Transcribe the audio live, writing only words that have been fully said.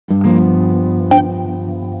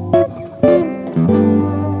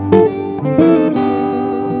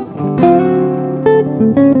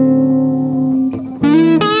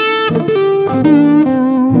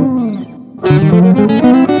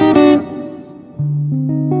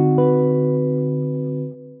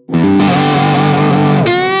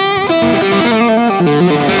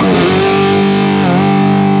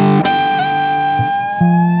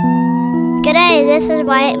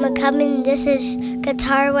and this is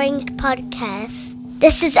Guitar Wank Podcast.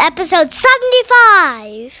 This is episode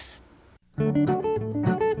 75.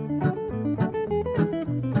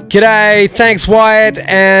 G'day, thanks Wyatt,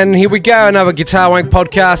 and here we go, another Guitar Wank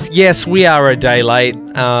Podcast. Yes, we are a day late.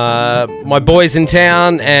 My boy's in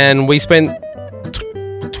town, and we spent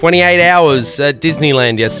 28 hours at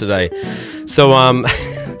Disneyland yesterday. So,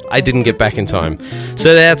 I didn't get back in time.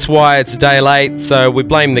 So that's why it's a day late, so we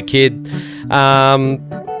blame the kid.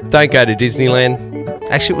 Don't go to Disneyland.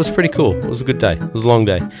 Actually, it was pretty cool. It was a good day. It was a long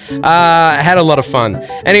day. I had a lot of fun.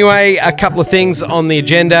 Anyway, a couple of things on the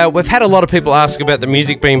agenda. We've had a lot of people ask about the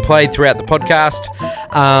music being played throughout the podcast,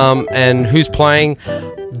 and who's playing.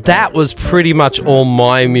 That was pretty much all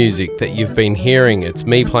my music that you've been hearing. It's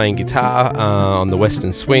me playing guitar on the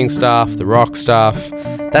Western Swing stuff, the rock stuff.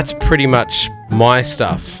 That's pretty much my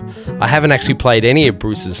stuff. I haven't actually played any of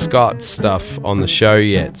Bruce's Scott's stuff on the show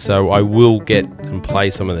yet, so I will get and play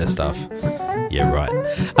some of their stuff. Yeah, right.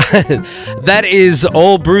 That is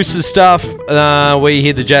all Bruce's stuff. Where you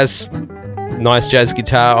hear the jazz, nice jazz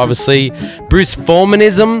guitar, obviously. Bruce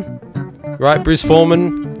Formanism, right? Bruce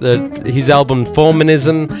Forman, his album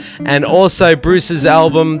Formanism, and also Bruce's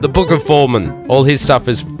album, The Book of Forman. All his stuff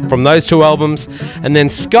is from those two albums. And then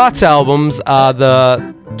Scott's albums are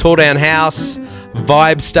the Tore Down House,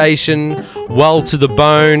 Vibe Station, Well to the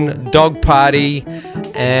Bone, Dog Party,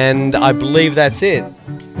 and I believe that's it.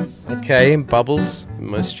 Okay, Bubbles in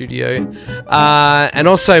my studio. And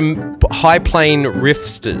also High Plane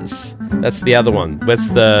Riffsters. That's the other one. That's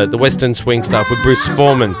the Western Swing stuff with Bruce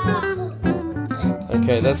Forman.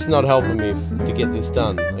 Okay, that's not helping me to get this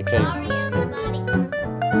done.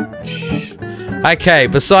 Okay,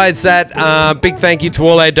 besides that, big thank you to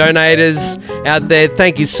all our donators out there.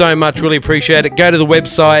 Thank you so much. Really appreciate it. Go to the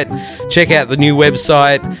website, check out the new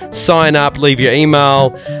website, sign up, leave your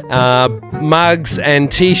email. Mugs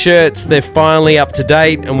and t-shirts, they're finally up to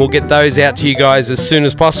date, and we'll get those out to you guys as soon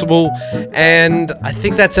as possible. And I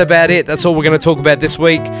think that's about it. That's all we're going to talk about this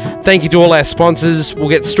week. Thank you to all our sponsors. We'll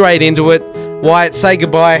get straight into it. Wyatt, say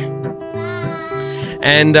goodbye.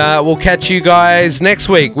 And we'll catch you guys next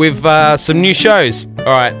week with some new shows. All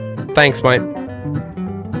right. Thanks, mate.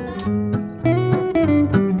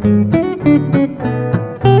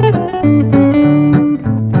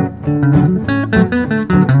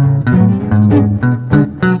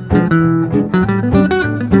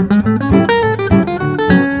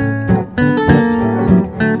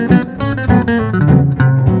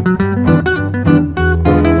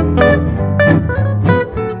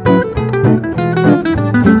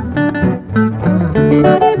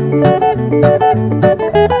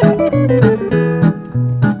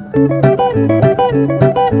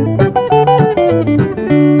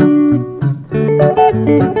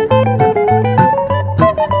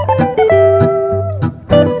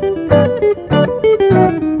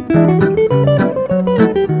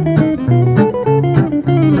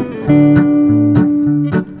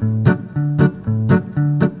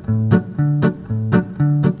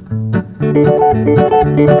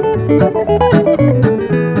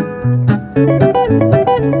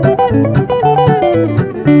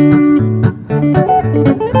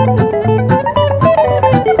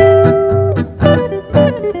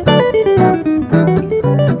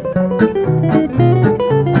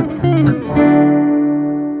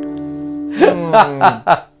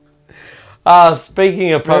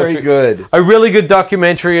 Speaking of poetry, very good. A really good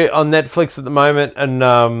documentary on Netflix at the moment, and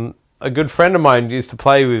a good friend of mine used to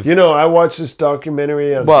play with. You know, I watched this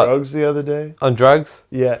documentary on drugs the other day. On drugs?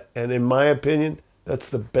 Yeah, and in my opinion, that's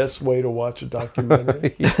the best way to watch a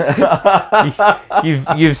documentary. You've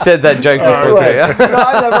said that joke before, too. No,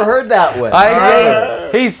 I've never heard that one.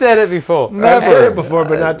 He said it before. I've said it before,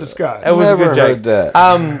 but not to Scott. It was never a good joke. Heard that.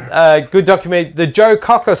 Good documentary. The Joe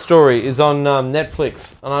Cocker story is on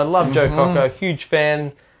Netflix, and I love Joe Cocker. Huge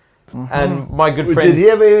fan, and my good friend. Did he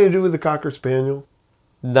have anything to do with the Cocker Spaniel?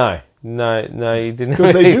 No, he didn't.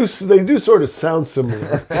 Because they do sort of sound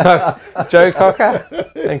similar. Joe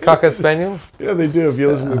Cocker and Cocker Spaniel. Yeah, they do. If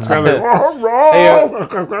you listen to it, sound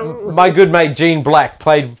like. My good mate Gene Black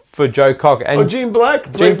played for Joe Cocker. And Gene Black?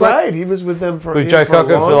 Right. He was with them for with Joe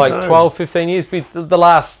Cocker for like time. 12, 15 years. The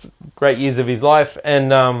last great years of his life.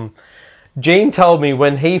 And Gene told me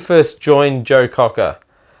when he first joined Joe Cocker,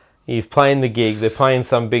 he's playing the gig, they're playing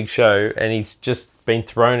some big show, and he's just been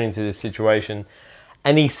thrown into this situation.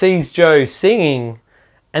 And he sees Joe singing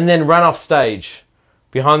and then run off stage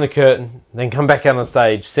behind the curtain, then come back out on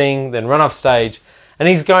stage, sing, then run off stage. And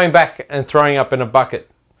he's going back and throwing up in a bucket.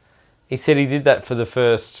 He said he did that for the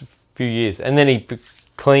first few years. And then he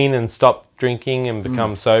clean and stopped drinking and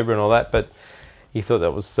become sober and all that. But he thought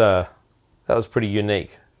that was pretty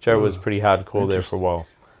unique. Joe was pretty hardcore there for a while.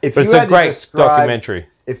 If But you it's a had to great describe- documentary.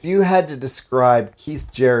 If you had to describe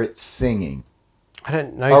Keith Jarrett singing, I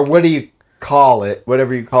don't know. or what do you call it?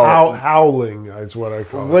 Whatever you call it. Howling is what I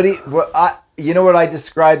call What it. do you, you know what I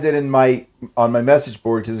described it on my message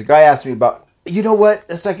board, because the guy asked me about. You know what?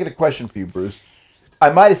 Let's not get a question for you, Bruce.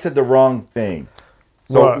 I might have said the wrong thing,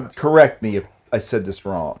 so What? correct me if I said this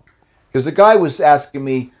wrong. Because the guy was asking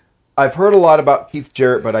me, I've heard a lot about Keith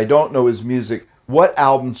Jarrett, but I don't know his music. What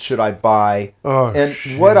albums should I buy? And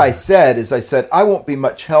what I said is, I won't be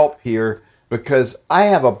much help here because I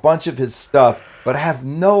have a bunch of his stuff, but I have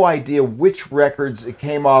no idea which records it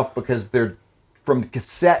came off because they're from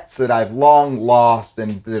cassettes that I've long lost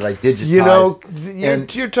and that I digitized. You know,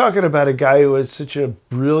 And- you're talking about a guy who has such a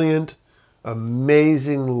brilliant,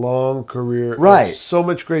 amazing, long career. Right. So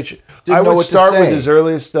much great shit. Didn't I know would what to start with say. his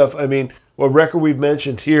earliest stuff. I mean, a record we've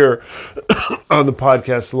mentioned here on the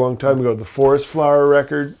podcast a long time ago, the Forest Flower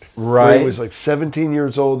record. Right. He was like 17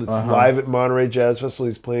 years old. It's live at Monterey Jazz Festival.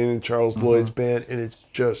 He's playing in Charles Lloyd's band, and it's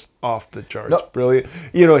just off the charts. No. Brilliant.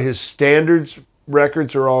 You know, his standards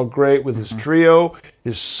records are all great with his trio.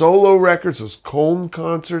 His solo records, those Colm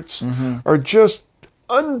concerts, are just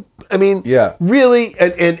Yeah. really.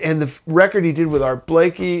 And the record he did with Art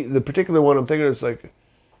Blakey, the particular one I'm thinking of, it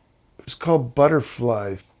was called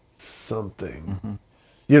Butterfly something.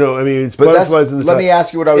 You know, I mean, it's But butterflies in the let top. me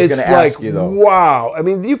ask you what I was It's going to ask you, though. Wow. I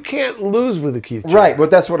mean, you can't lose with a Keith Jarrett. Right, but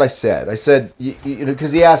that's what I said. I said, you know,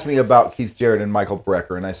 because he asked me about Keith Jarrett and Michael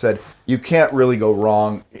Brecker, and I said, you can't really go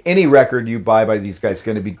wrong. Any record you buy by these guys is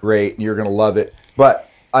going to be great, and you're going to love it. But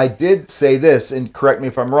I did say this, and correct me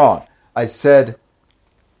if I'm wrong. I said,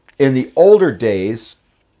 in the older days,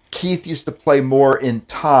 Keith used to play more in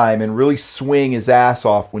time and really swing his ass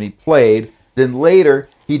off when he played. Then later,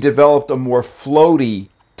 he developed a more floaty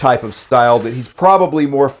type of style that he's probably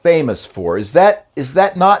more famous for. Is that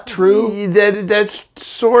not true? That's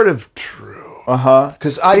sort of true.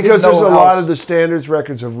 Because Because there's a lot of the standards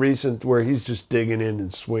records of recent where he's just digging in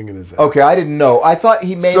and swinging his ass. Okay, I didn't know. I thought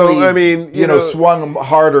he mainly, you know, swung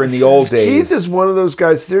harder in the old days. Keith is one of those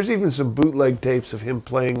guys. There's even some bootleg tapes of him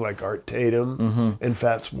playing like Art Tatum and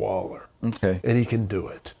Fats Waller. Okay. And he can do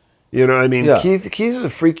it. You know, I mean, Yeah. Keith is a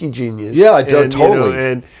freaky genius. Yeah, and, totally.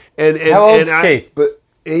 You know, How old's Keith? But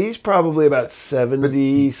he's probably about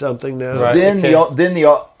 70 something now. Right. then okay.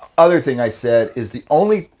 the other thing I said is the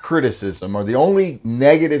only criticism or the only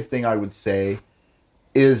negative thing I would say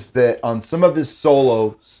is that on some of his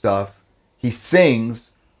solo stuff, he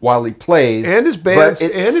sings while he plays. And his band, but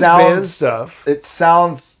his band stuff. It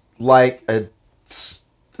sounds like a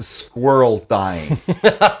squirrel dying.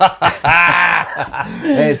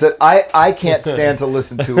 And he said, I can't stand to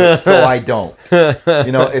listen to it, so I don't.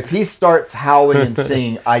 You know, if he starts howling and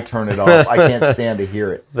singing, I turn it off. I can't stand to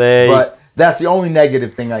hear it. But that's the only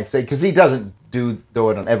negative thing I'd say, because he doesn't do it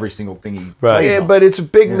on every single thing he plays Yeah, on. but it's a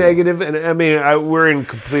big negative, and I mean, we're in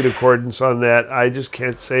complete accordance on that. I just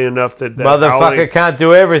can't say enough that Motherfucker howling, can't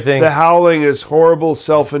do everything. the howling is horrible,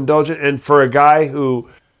 self-indulgent, and for a guy who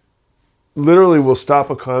literally will stop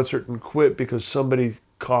a concert and quit because somebody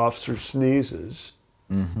coughs or sneezes,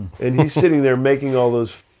 and he's sitting there making all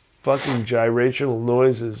those fucking gyrational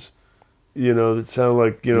noises, you know, that sound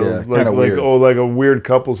like, you know, Yeah, like kinda weird. like a weird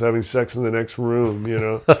couple's having sex in the next room, you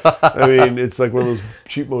know. I mean, it's like one of those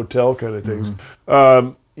cheap motel kind of things.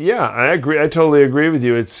 Yeah, I agree. I totally agree with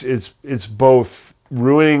you. It's both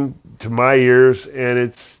ruining to my ears, and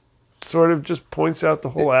it's sort of just points out the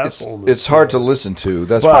whole asshole. It's hard to listen to.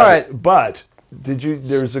 That's But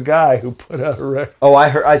there's a guy who put out a record. Oh,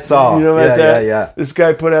 I saw. You know about that? Yeah. This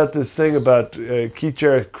guy put out this thing about Keith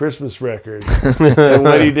Jarrett Christmas records. And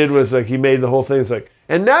what he did was, like, he made the whole thing. It's like,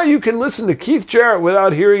 and now you can listen to Keith Jarrett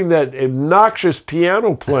without hearing that obnoxious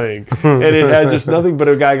piano playing. And it had just nothing but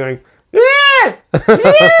a guy going, yeah,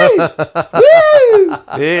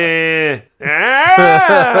 yeah,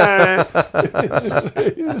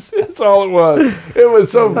 That's all it was. It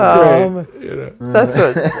was so great. You know. That's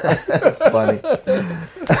what. That's funny.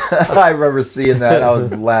 I remember seeing that. I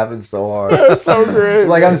was laughing so hard. That's so great.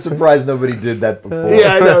 Like, I'm surprised nobody did that before.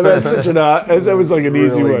 Yeah, I know. That's such an odd. That was like an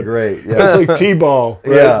easy Really one. great. Yeah. That's like T-ball,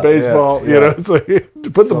 right? Yeah, Baseball. yeah, You yeah. know, it's like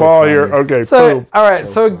put the So ball funny. here. Okay, So, boom. all right.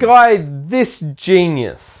 So, a guy this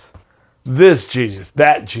genius, This genius,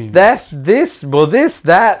 that genius.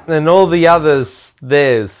 that, and all the others,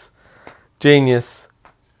 there's genius.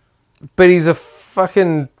 But he's a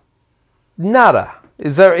fucking nutter.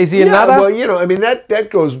 Is he a nutter? Well, you know, I mean that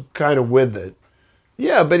goes kind of with it.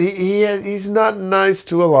 Yeah, but he's not nice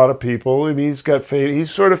to a lot of people. I mean, he's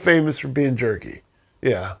sort of famous for being jerky.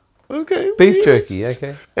 Yeah. Okay. Beef yes. jerky.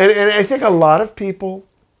 Okay. And I think a lot of people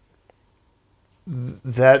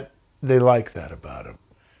that they like that about him.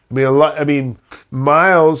 I mean,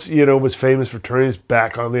 Miles, was famous for turning his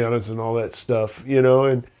back on the audience and all that stuff,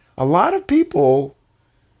 and a lot of people,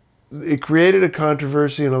 it created a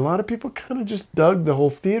controversy, and a lot of people kind of just dug the whole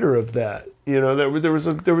theater of that. There was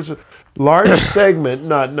a large segment,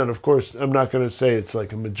 not of course, I'm not going to say it's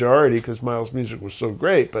like a majority because Miles' music was so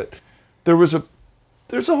great, but there's a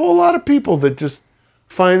whole lot of people that just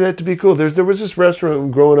find that to be cool. There was this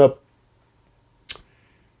restaurant growing up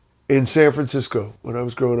in San Francisco when I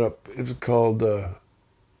was growing up. It was called I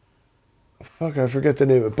forget the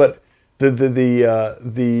name of it, but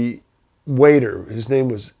the waiter, his name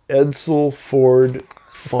was Edsel Ford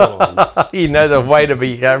Fong. The waiter, but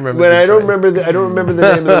you can't remember. I don't remember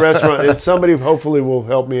the name of the restaurant. And somebody hopefully will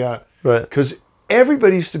help me out, right? Because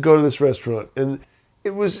everybody used to go to this restaurant, and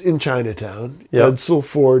it was in Chinatown. Yep. Edsel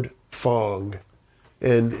Ford Fong,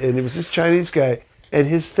 and it was this Chinese guy, and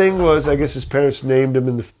his thing was, I guess his parents named him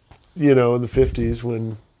in the 50s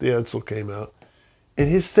when the Edsel came out, and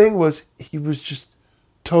his thing was he was just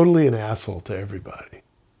totally an asshole to everybody.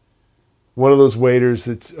 One of those waiters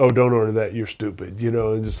that's, don't order that, you're stupid,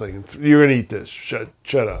 and just like, you're gonna eat this, shut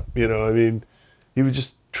up, he would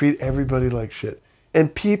just treat everybody like shit.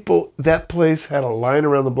 And people, that place had a line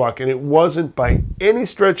around the block, and it wasn't by any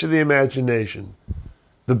stretch of the imagination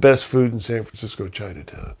the best food in San Francisco,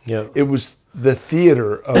 Chinatown. Yeah. It was the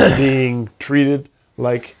theater of being treated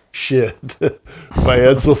like shit by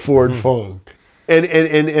Edsel Ford Fong.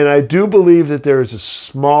 And I do believe that there is a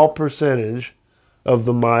small percentage of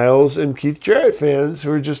the Miles and Keith Jarrett fans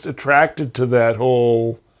who are just attracted to that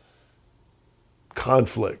whole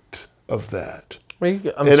conflict of that.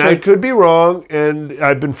 I could be wrong, and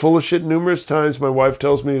I've been full of shit numerous times. My wife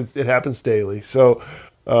tells me it happens daily. So,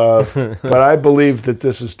 but I believe that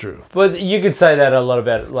this is true. But you could say that a lot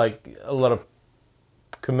about like a lot of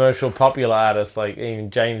commercial popular artists, like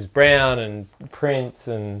even James Brown and Prince,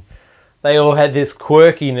 and they all had this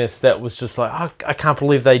quirkiness that was just like, I can't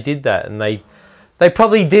believe they did that, and they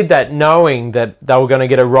probably did that knowing that they were going to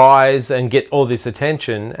get a rise and get all this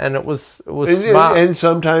attention, and it was smart. And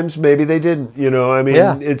sometimes maybe they didn't,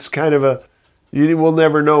 It's kind of you will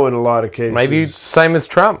never know in a lot of cases. Maybe same as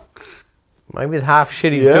Trump. Maybe the half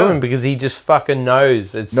shit he's doing because he just fucking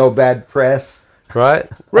knows. It's No bad press. Right?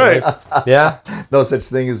 Right. Yeah. No such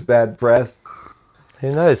thing as bad press.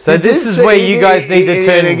 Who knows? So this is where you guys need to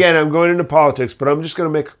turn... And again, I'm going into politics, but I'm just going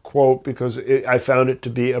to make a quote because I found it to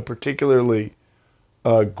be a particularly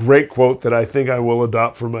great quote that I think I will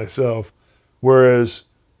adopt for myself. Whereas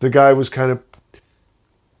the guy was kind of,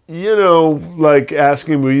 like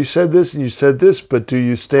asking, well, you said this and you said this, but do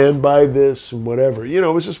you stand by this and whatever? It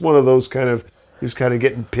was just one of those he was kind of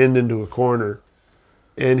getting pinned into a corner.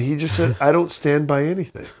 And he just said, I don't stand by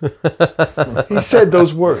anything. He said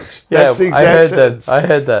those words. That's the exact sentence. I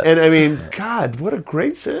heard that. And I mean, God, what a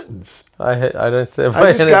great sentence. I don't stand by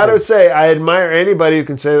I just got to say, I admire anybody who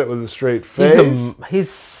can say that with a straight face.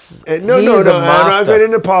 He's a no, master. I'm not getting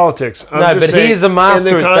into politics. He's a master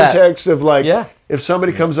in the at context of like, Yeah. if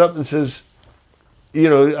somebody comes up and says,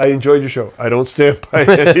 I enjoyed your show. I don't stand by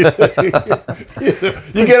anything.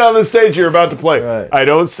 You get on the stage you're about to play. Right. I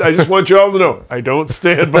just want you all to know, I don't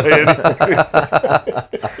stand by anything.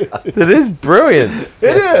 It is brilliant.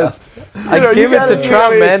 It is. I give it to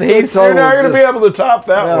Trump, man. You're not going to be able to top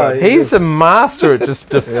that one. He's a master at just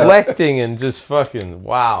deflecting and just fucking,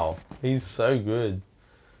 wow. He's so good.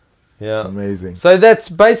 Yeah. Amazing. So that's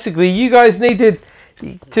basically, you guys need to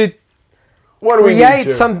What do we need create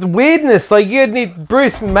to? some weirdness. Like you need,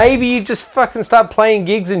 Bruce, maybe you just fucking start playing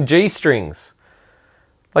gigs in G-strings.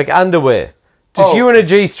 Like underwear. Just you and a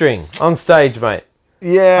G-string on stage, mate.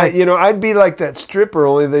 Yeah, I'd be like that stripper,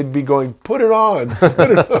 only they'd be going, put it on,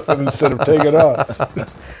 instead of take it off.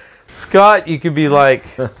 Scott, you could be like,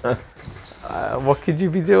 what could you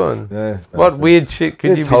be doing? What weird shit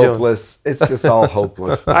could you be doing? It's hopeless. It's just all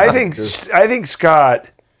hopeless. I think Scott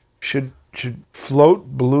should float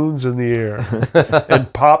balloons in the air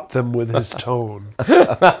and pop them with his tone.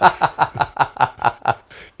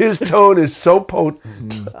 His tone is so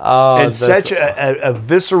potent and such a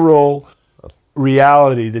visceral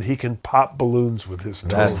reality that he can pop balloons with his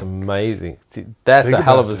tone. That's amazing. That's a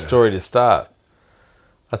hell of a story to start.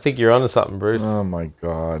 I think you're onto something, Bruce. Oh my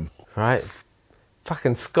God. Right?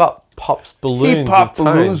 Fucking Scott pops balloons. He popped with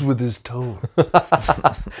tone. balloons with his tone.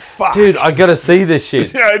 Dude, I gotta see this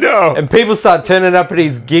shit. Yeah, I know. And people start turning up at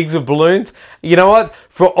his gigs with balloons. You know what?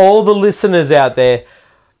 For all the listeners out there,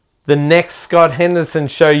 the next Scott Henderson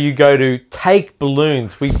show you go to, take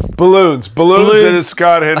balloons. Balloons in a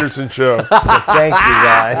Scott Henderson show. Thanks, you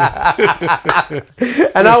guys.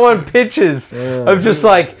 And I want pictures of just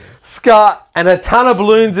like Scott, and a ton of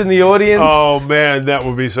balloons in the audience. Oh man, that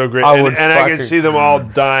would be so great. I And, would and I can fucking- see them all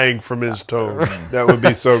dying from his tone. That would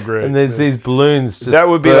be so great. And there's these balloons just that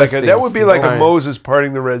would be like a bursting. Moses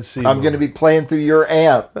parting the Red Sea. I'm going to be playing through your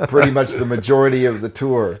amp pretty much the majority of the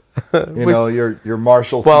tour. You know, your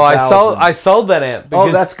Marshall. Well, 2000. I sold that amp. Oh,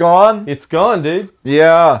 because that's gone. it's gone, dude.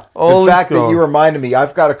 Yeah. All In is fact, that gone. you reminded me,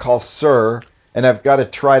 I've got to call Sir, and I've got to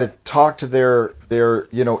try to talk to their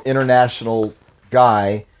international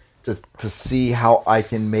guy to see how I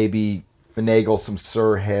can maybe finagle some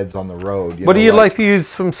Sir heads on the road. What do you like to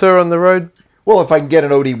use from Sir on the road? Well, if I can get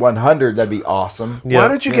an OD 100, that'd be awesome. Why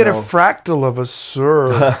don't you get a fractal of a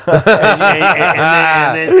Sir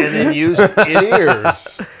and then use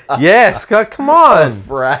in-ears? Yeah, Scott, come on.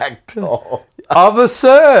 Fractal. Of a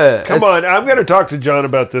Sir. Come on, I'm going to talk to John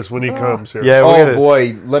about this when he comes here. Yeah, we're Oh gonna,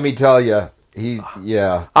 boy, let me tell you,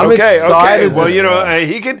 yeah. I'm excited. Well, this-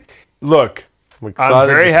 he can look. I'm excited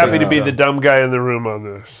very to happy see to be that. the dumb guy in the room on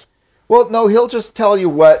this. Well, no, he'll just tell you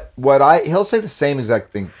he'll say the same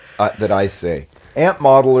exact thing that I say. Amp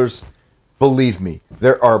modelers, believe me,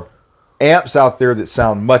 there are amps out there that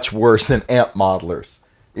sound much worse than amp modelers.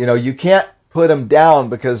 You know, you can't put them down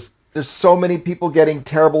because there's so many people getting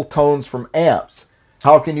terrible tones from amps.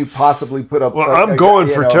 How can you possibly put up? Well, I'm going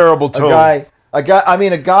for terrible tone.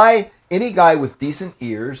 Any guy with decent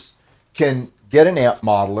ears can get an amp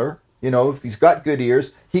modeler. You know, if he's got good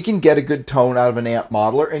ears, he can get a good tone out of an amp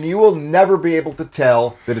modeler, and you will never be able to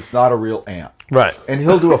tell that it's not a real amp. Right. And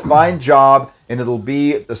he'll do a fine job, and it'll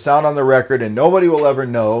be the sound on the record, and nobody will ever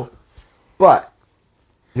know. But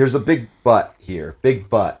here's a big but here. Big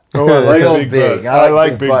but. Oh, I like Real big big. butt. I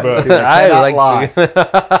like big butts, butts. too. I I cannot like lie. big-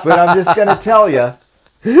 But I'm just going to tell you.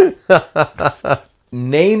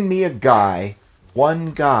 Name me a guy,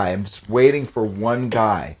 one guy. I'm just waiting for one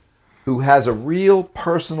guy who has a real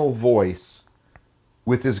personal voice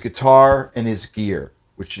with his guitar and his gear,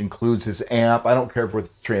 which includes his amp. I don't care if it's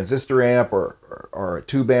a transistor amp or a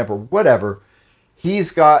tube amp or whatever.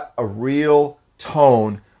 He's got a real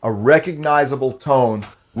tone, a recognizable tone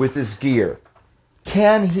with his gear.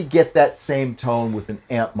 Can he get that same tone with an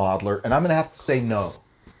amp modeler? And I'm going to have to say no.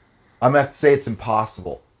 I'm going to have to say it's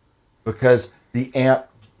impossible because the amp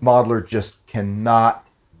modeler just cannot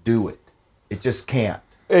do it. It just can't.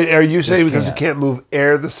 Are you saying because can't. it can't move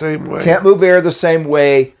air the same way? Can't move air the same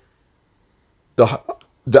way.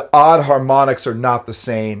 The odd harmonics are not the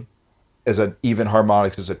same as an even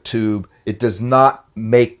harmonics as a tube. It does not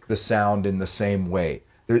make the sound in the same way.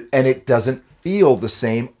 And it doesn't feel the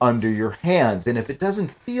same under your hands. And if it doesn't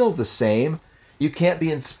feel the same, you can't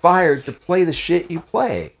be inspired to play the shit you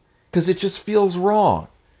play because it just feels wrong.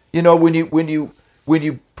 You know, when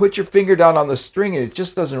you put your finger down on the string and it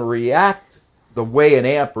just doesn't react the way an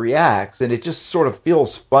amp reacts, and it just sort of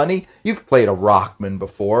feels funny. You've played a Rockman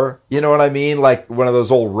before, you know what I mean? Like one of those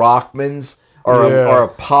old Rockmans or a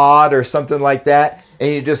pod or something like that, and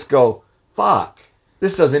you just go, fuck,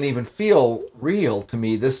 this doesn't even feel real to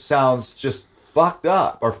me. This sounds just fucked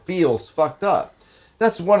up or feels fucked up.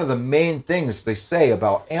 That's one of the main things they say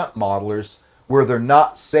about amp modelers, where they're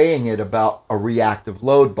not saying it about a reactive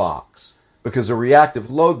load box. Because a reactive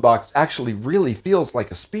load box actually really feels like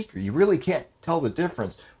a speaker. You really can't tell the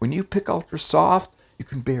difference. When you pick ultra soft, you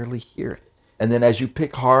can barely hear it. And then as you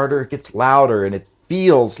pick harder, it gets louder and it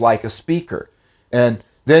feels like a speaker. And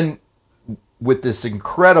then with this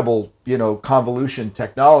incredible, convolution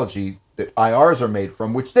technology that IRs are made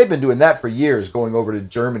from, which they've been doing that for years, going over to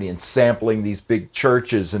Germany and sampling these big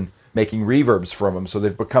churches and making reverbs from them. So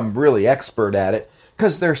they've become really expert at it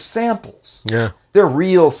because they're samples. Yeah. They're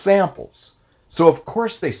real samples. So of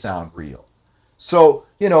course they sound real. So,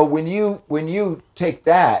 when you take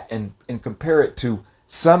that and compare it to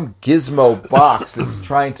some gizmo box that's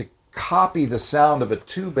trying to copy the sound of a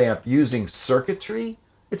tube amp using circuitry,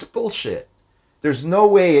 it's bullshit. There's no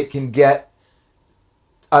way it can get...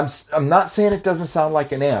 I'm not saying it doesn't sound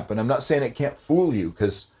like an amp, and I'm not saying it can't fool you,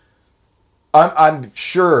 because I'm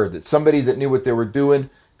sure that somebody that knew what they were doing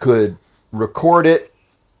could record it.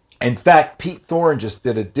 In fact, Pete Thorne just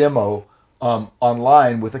did a demo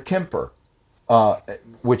online with a Kemper,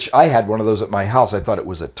 which I had one of those at my house. I thought it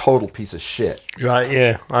was a total piece of shit. Right,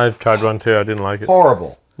 yeah. I've tried one too. I didn't like it.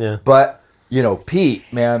 Horrible. Yeah. But, Pete,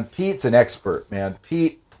 man, Pete's an expert, man.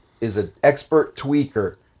 Pete is an expert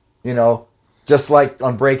tweaker, just like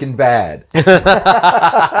on Breaking Bad. There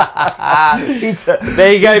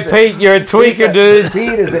you go, Pete. You're a tweaker, dude.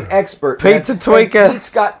 Pete is an expert. Pete's man. a tweaker. And Pete's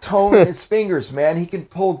got tone in his fingers, man. He can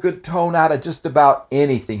pull good tone out of just about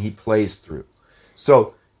anything he plays through.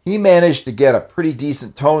 So he managed to get a pretty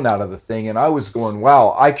decent tone out of the thing, and I was going,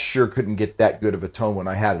 wow, I sure couldn't get that good of a tone when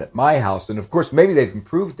I had it at my house. And of course, maybe they've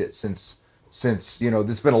improved it since it's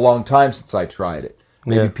been a long time since I tried it.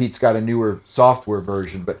 Maybe Pete's got a newer software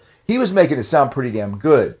version, but he was making it sound pretty damn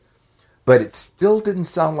good. But it still didn't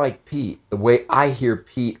sound like Pete, the way I hear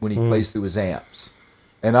Pete when he plays through his amps.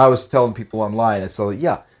 And I was telling people online, I said,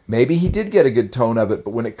 yeah, maybe he did get a good tone of it,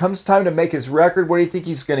 but when it comes time to make his record, what do you think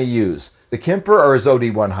he's going to use? The Kemper or his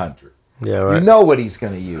OD100? Yeah, right. You know what he's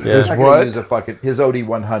going to use. Yeah. He's not going to use his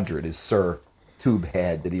OD100, his Sir tube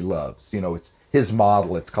head that he loves. It's his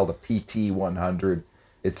model. It's called a PT100.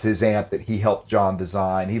 It's his amp that he helped John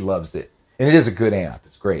design. He loves it. And it is a good amp.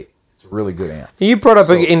 It's great. It's a really good amp. You brought up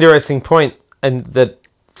an interesting point, and that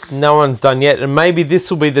no one's done yet, and maybe this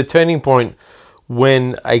will be the turning point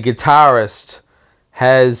when a guitarist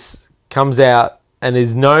comes out and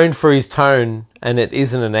is known for his tone, and it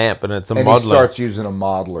isn't an amp, and it's a modeler. And he starts using a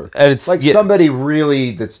modeler. And it's like somebody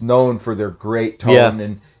really that's known for their great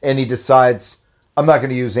tone, and he decides, I'm not going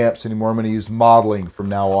to use amps anymore, I'm going to use modeling from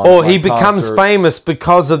now on. Or he becomes famous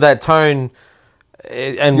because of that tone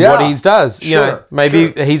and what he does.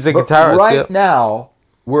 Maybe he's a guitarist. Right now,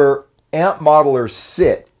 where amp modelers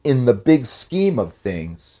sit in the big scheme of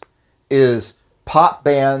things is pop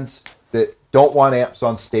bands that don't want amps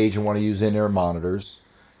on stage and want to use in-ear monitors,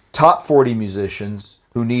 top 40 musicians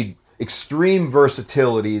who need extreme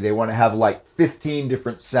versatility. They want to have like 15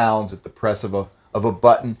 different sounds at the press of a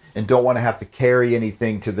button and don't want to have to carry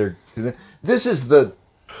anything to their... This is the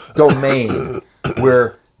domain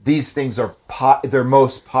where these things are they're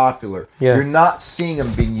most popular. Yeah. You're not seeing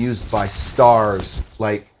them being used by stars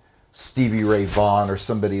like Stevie Ray Vaughan or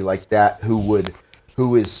somebody like that who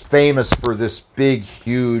is famous for this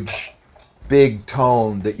huge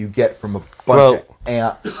tone that you get from a bunch of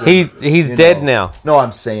amps. He's dead now. No,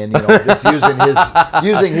 I'm saying, just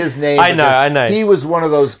using his name. I know. He was one of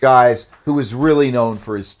those guys who was really known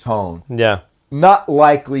for his tone. Yeah. Not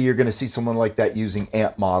likely you're going to see someone like that using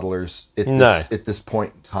amp modelers at this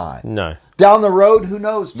point in time. No. Down the road, who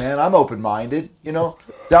knows, man? I'm open-minded. Down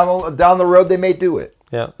the road they may do it.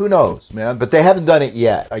 Yeah. Who knows, man? But they haven't done it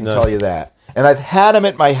yet. I can tell you that. And I've had them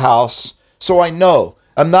at my house, so I know.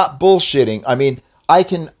 I'm not bullshitting. I mean, I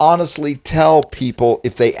can honestly tell people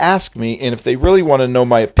if they ask me, and if they really want to know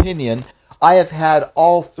my opinion, I have had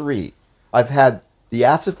all three. I've had the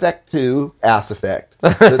Ass Effect 2, Ass Effect,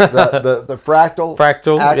 the Fractal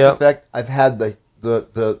Ass Effect. I've had the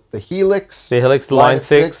Helix, the Line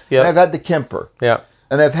 6, and I've had the Kemper. Yeah.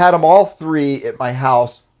 And I've had them all three at my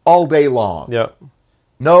house all day long. Yeah.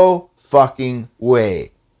 No fucking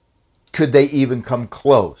way could they even come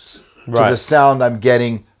close to the sound I'm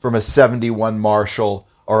getting from a 71 Marshall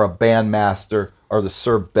or a Bandmaster or the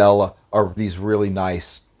Sir Bella or these really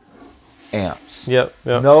nice amps. Yep.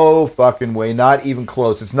 No fucking way. Not even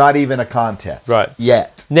close. It's not even a contest. Right.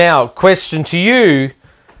 Yet. Now, question to you.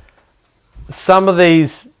 Some of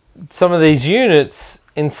these units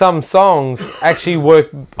in some songs actually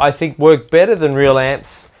work better than real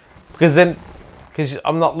amps because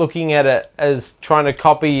I'm not looking at it as trying to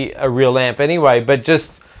copy a real amp anyway, but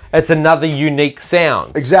just it's another unique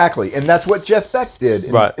sound. Exactly, and that's what Jeff Beck did.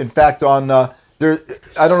 In fact, on I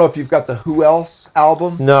don't know if you've got the Who Else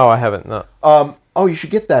album. No, I haven't. No. You should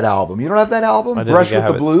get that album. You don't have that album? I didn't Brush think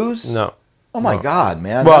with the Blues? No. Oh my God,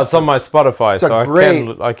 man! Well, it's on my Spotify, so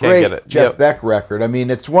I can't get it. Jeff Beck record. I mean,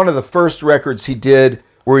 it's one of the first records he did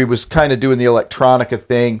where he was kind of doing the electronica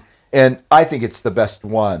thing. And I think it's the best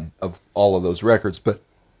one of all of those records. But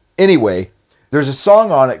anyway, there's a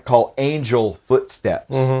song on it called Angel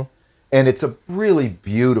Footsteps. Mm-hmm. And it's a really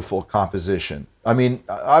beautiful composition. I mean,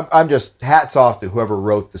 I'm just hats off to whoever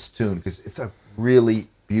wrote this tune because it's a really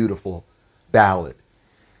beautiful ballad.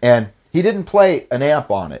 And he didn't play an amp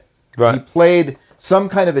on it. Right. He played some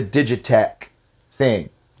kind of a Digitech thing.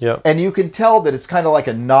 Yep. And you can tell that it's kind of like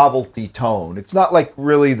a novelty tone. It's not like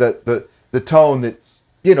really the tone that's,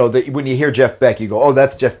 that when you hear Jeff Beck, you go, oh,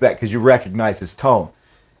 that's Jeff Beck, because you recognize his tone.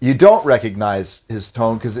 You don't recognize his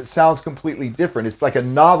tone because it sounds completely different. It's like a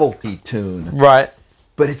novelty tune. Right.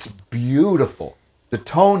 But it's beautiful. The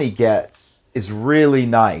tone he gets is really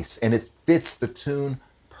nice, and it fits the tune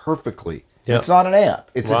perfectly. Yep. It's not an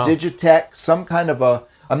amp. It's a Digitech, some kind of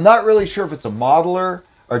I'm not really sure if it's a modeler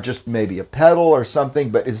or just maybe a pedal or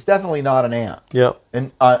something, but it's definitely not an amp. Yep.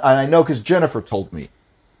 And I know because Jennifer told me.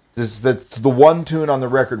 That's the one tune on the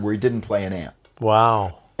record where he didn't play an amp.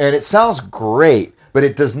 Wow. And it sounds great, but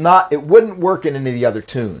it wouldn't work in any of the other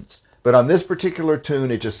tunes. But on this particular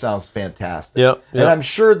tune, it just sounds fantastic. Yep. And I'm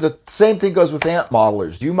sure the same thing goes with amp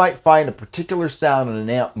modelers. You might find a particular sound in an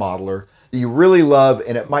amp modeler that you really love,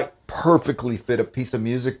 and it might perfectly fit a piece of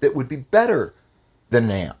music that would be better than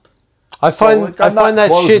an amp. I find I'm not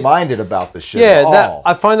that shit closed-minded about the shit at all.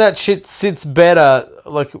 I find that shit sits better,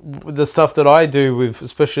 like with the stuff that I do with,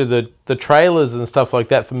 especially the trailers and stuff like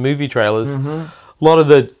that for movie trailers. A lot of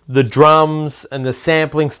the drums and the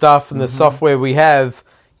sampling stuff and the software we have,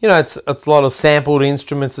 it's a lot of sampled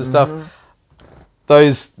instruments and stuff.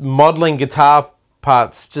 Those modeling guitar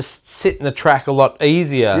parts just sit in the track a lot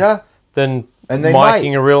easier than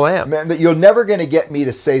miking a real amp. Man, you're never going to get me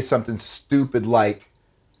to say something stupid like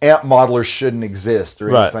amp modelers shouldn't exist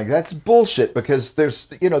or anything. That's bullshit, because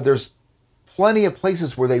there's plenty of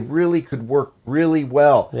places where they really could work really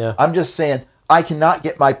well. Yeah. I'm just saying I cannot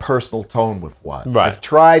get my personal tone with one. Right. I've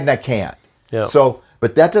tried and I can't. Yeah. So,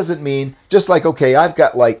 but that doesn't mean, just like, okay, I've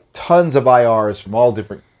got like tons of IRs from all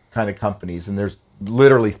different kind of companies, and there's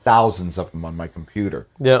literally thousands of them on my computer.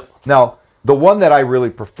 Yeah. Now, the one that I really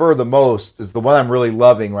prefer the most is the one I'm really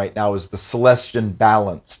loving right now is the Celestion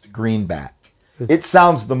Balanced Greenback. It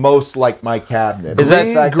sounds the most like my cabinet. Is that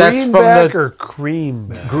In fact, that's from Greenback the or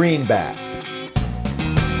creamback? Greenback?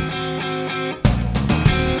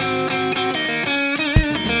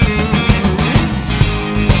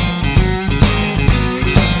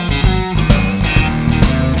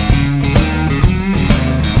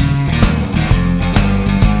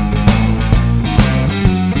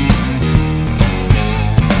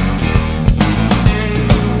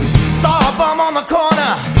 Saw a bum on the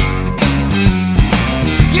corner,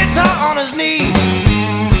 guitar on his knee.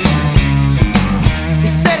 He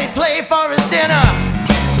said he'd play for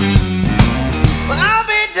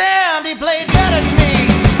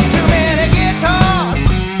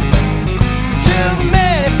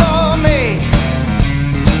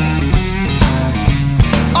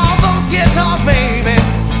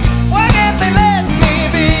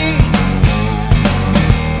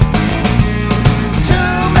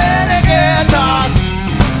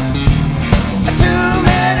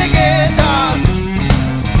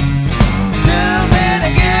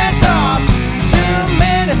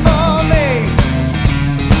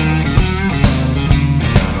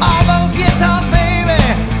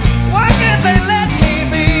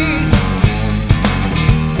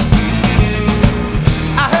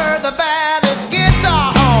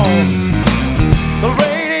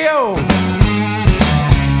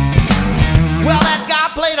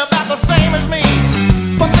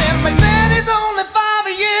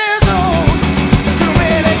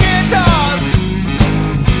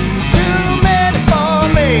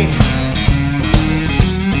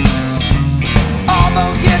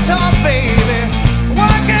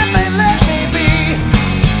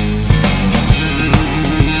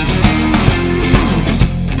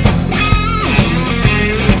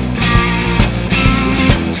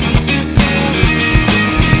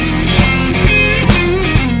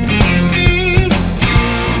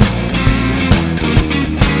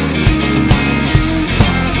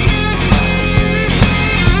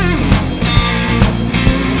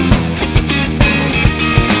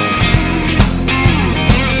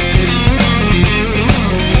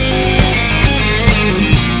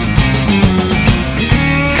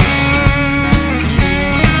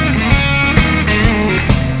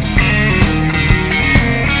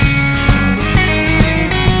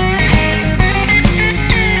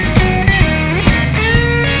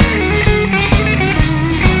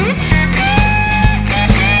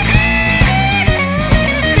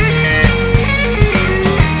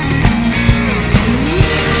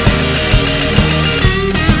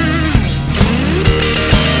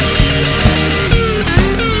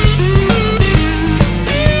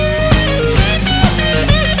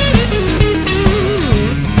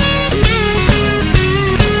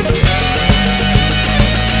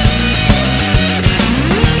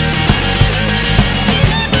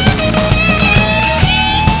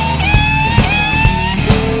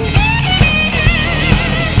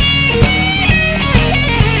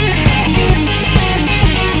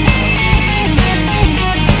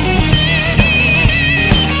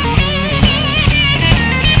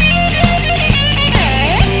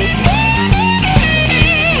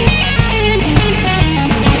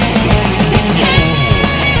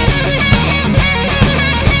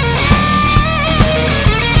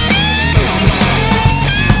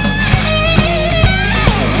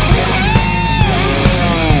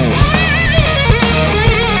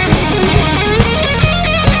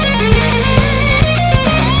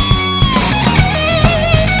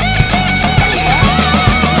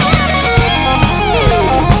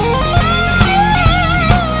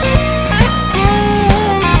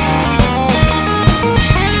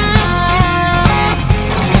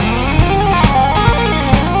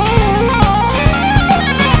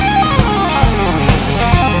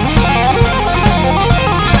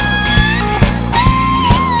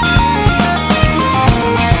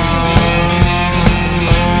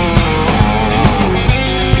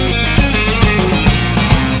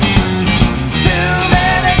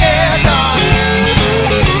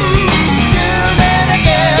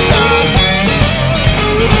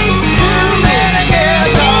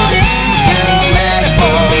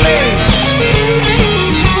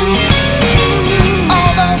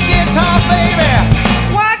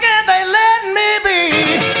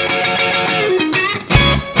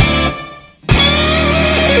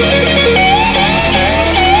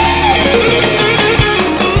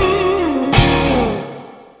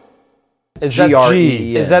Is that GRE.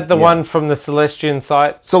 Is that the one from the Celestion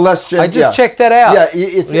site? Celestion? I just checked that out.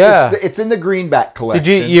 Yeah, it's in the Greenback collection.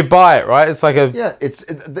 Did you buy it, right? It's like a... Yeah,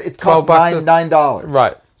 it costs $9.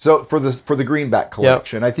 Right. So for the Greenback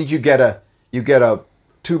collection, I think you get a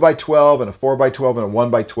 2x12 and a 4x12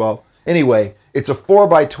 and a 1x12. Anyway, it's a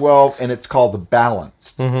 4x12 and it's called the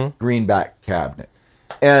Balanced Greenback cabinet.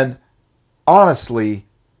 And honestly,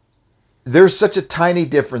 there's such a tiny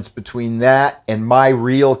difference between that and my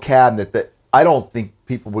real cabinet that I don't think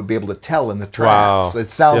people would be able to tell in the tracks. Wow. It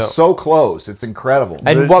sounds so close. It's incredible.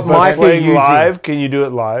 And what mic are you using? Live? Can you do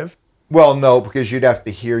it live? Well, no, because you'd have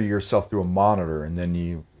to hear yourself through a monitor, and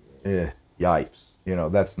then yipes.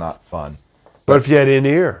 That's not fun. But if you had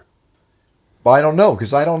in-ear? Well, I don't know,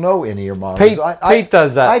 because I don't know in-ear monitors. Pete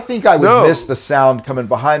does that. I think I would miss the sound coming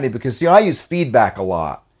behind me, because I use feedback a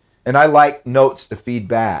lot. And I like notes to feed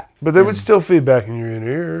back. But they would still feed back in your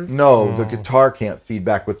inner ear. No, the guitar can't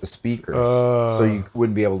feedback with the speakers. So you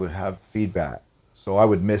wouldn't be able to have feedback. So I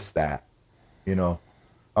would miss that.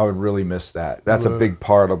 I would really miss that. That's a big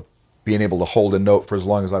part of being able to hold a note for as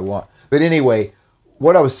long as I want. But anyway,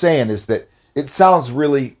 what I was saying is that it sounds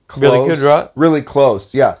really close. Really good, right? Really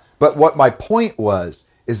close, yeah. But what my point was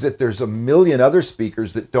is that there's a million other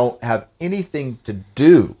speakers that don't have anything to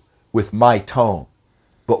do with my tone.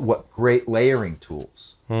 But what great layering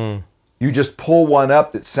tools. You just pull one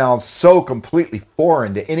up that sounds so completely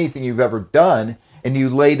foreign to anything you've ever done, and you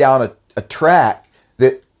lay down a track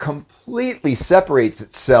that completely separates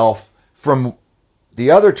itself from the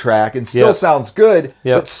other track and still sounds good,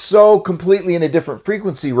 but so completely in a different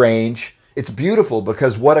frequency range. It's beautiful,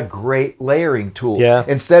 because what a great layering tool. Yeah.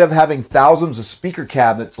 Instead of having thousands of speaker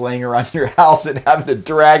cabinets laying around your house and having to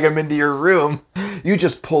drag them into your room, you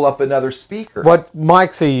just pull up another speaker. What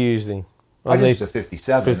mics are you using? I just use a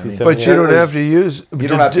 57. 57. But you don't have to use... You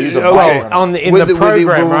don't have to use a okay. mic. In the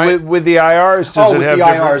program, right? With the IRs, does it have the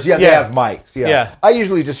IRs, different... they have mics. Yeah. I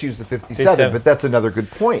usually just use the 57, but that's another good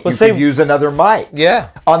point. You could use another mic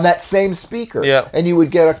on that same speaker, and you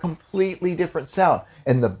would get a completely different sound.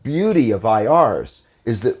 And the beauty of IRs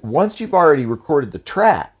is that once you've already recorded the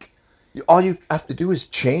track, all you have to do is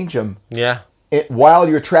change them. Yeah. While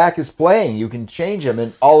your track is playing, you can change them,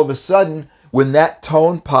 and all of a sudden, when that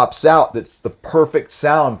tone pops out, that's the perfect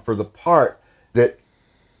sound for the part that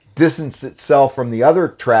distances itself from the other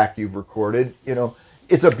track you've recorded.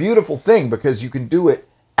 It's a beautiful thing, because you can do it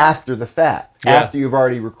after the fact. Yeah. After you've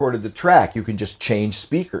already recorded the track, you can just change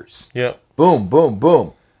speakers. Yeah. Boom, boom,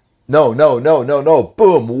 boom. No.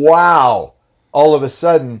 Boom. Wow. All of a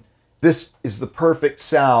sudden, this is the perfect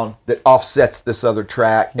sound that offsets this other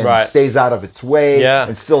track and stays out of its way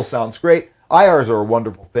and still sounds great. IRs are a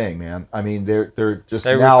wonderful thing, man. I mean, they're just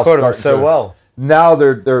now starting so well. Now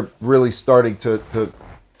they're really starting to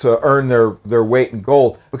earn their weight in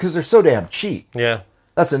gold, because they're so damn cheap. Yeah.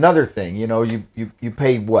 That's another thing. You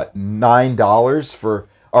pay what, $9 for,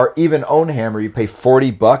 or even Ownhammer, you pay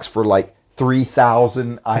 $40 for like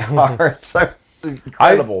 3,000 IRs. It's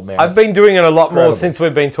incredible, man. I've been doing it a lot more since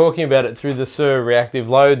we've been talking about it through the Shure Reactive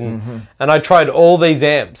Load, and I tried all these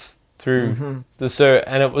amps through the Shure,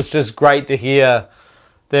 and it was just great to hear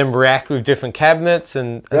them react with different cabinets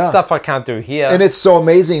and stuff I can't do here. And it's so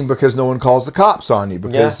amazing, because no one calls the cops on you,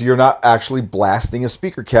 because you're not actually blasting a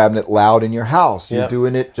speaker cabinet loud in your house. You're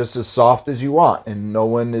doing it just as soft as you want, and no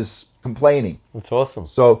one is complaining. That's awesome.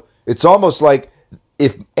 So it's almost like,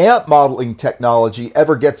 if amp modeling technology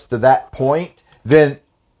ever gets to that point, then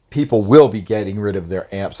people will be getting rid of their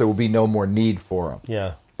amps. There will be no more need for them.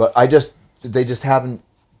 Yeah. But they just haven't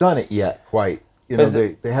done it yet quite.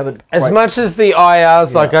 They haven't. As much as the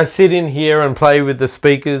IRs, like I sit in here and play with the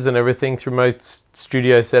speakers and everything through my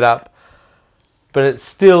studio setup, but it's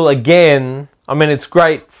still, again, I mean, it's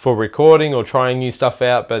great for recording or trying new stuff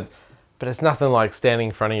out, but it's nothing like standing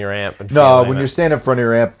in front of your amp. And when you're standing in front of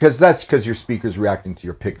your amp, because your speaker's reacting to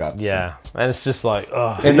your pickups. Yeah, and it's just like,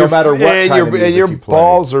 and no matter what kind of music your you play.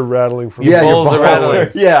 balls are rattling from your balls are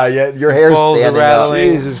rattling. Your hair's standing up.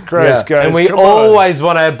 Jesus Christ, guys. And we always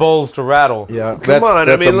want our balls to rattle. Yeah, come on.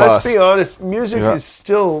 I mean, let's be honest. Music is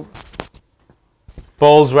still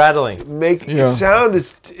balls rattling. Sound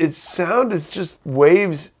is just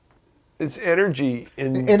waves. It's energy,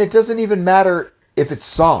 and it doesn't even matter if it's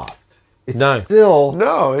soft. It's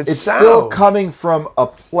it's still coming from a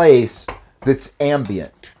place that's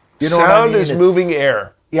ambient. You know sound what I mean? is moving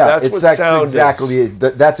air. Yeah, that's what sound exactly is.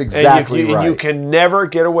 That's exactly right. And you can never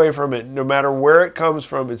get away from it. No matter where it comes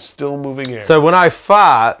from, it's still moving air. So when I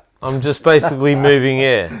fart, I'm just basically moving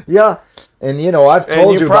air. Yeah, And I've And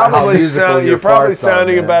told you about how musical you're probably farts are,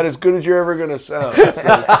 sounding man. about as good as you're ever going to sound.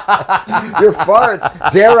 Your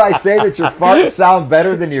farts. Dare I say that your farts sound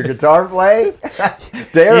better than your guitar playing?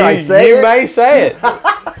 Dare I say you it? may say it.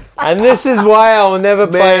 And this is why I will never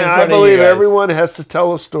play Man, in I front believe of you guys. everyone has to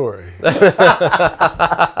tell a story.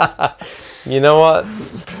 You know what?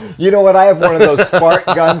 You know what? I have one of those fart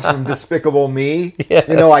guns from Despicable Me. Yeah.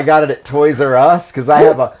 I got it at Toys R Us because I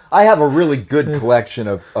have a really good collection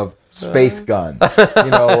of space guns.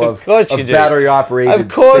 Of course you do. battery operated. Of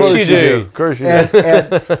course you do. Of course you do.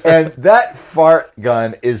 And that fart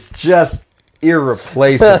gun is just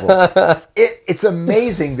irreplaceable. It's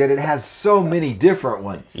amazing that it has so many different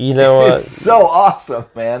ones. You know what? It's so awesome,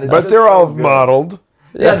 man. It's But just they're so all good. modeled.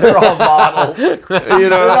 Yeah, they're all modeled. They're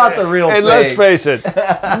not the real And thing. let's face it,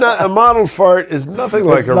 a model fart is nothing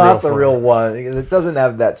like It's a not real the fart. real one. It doesn't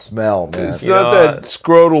have that smell, man. It's You not know that what?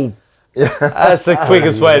 scrotal. That's the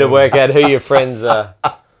quickest way to work out who your friends are.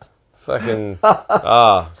 Fucking,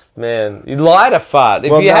 man. You light a fart.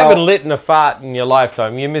 If Well, you now- haven't lit in a fart in your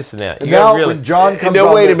lifetime, you're missing out. You Now, gotta really, when John comes No,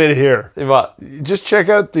 on wait the- a minute here. what? Just check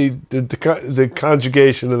out the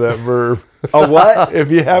conjugation of that verb. A what? If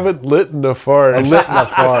you haven't lit in a fart, Lit in a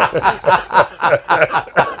fart.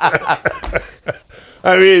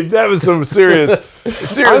 I mean, that was some serious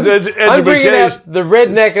education. I'm bringing out the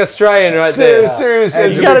redneck Australian right there. Serious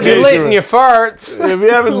Hey, You gotta be education. lit in your farts. If you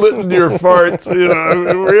haven't lit in your farts,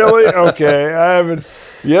 really? Okay, I haven't.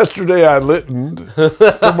 Yesterday I littened.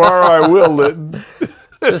 Tomorrow I will litten.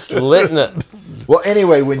 Just lit in it. Well,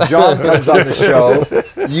 anyway, when John comes on the show,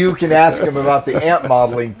 you can ask him about the amp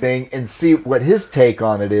modeling thing and see what his take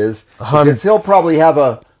on it is, because he'll probably have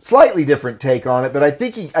a slightly different take on it. But I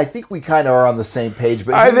think we kind of are on the same page.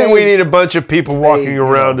 But I think we need a bunch of people walking you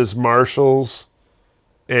around know. as Marshalls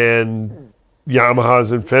and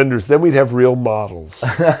Yamahas and Fenders. Then we'd have real models.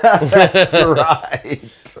 That's right.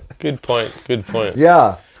 Good point. Good point.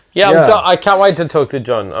 Yeah. Yeah, I can't wait to talk to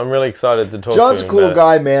John. I'm really excited to talk John's to a him. cool about it.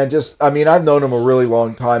 guy, man. I've known him a really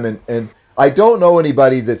long time, and I don't know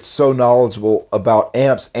anybody that's so knowledgeable about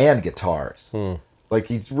amps and guitars. Like,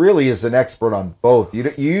 he really is an expert on both.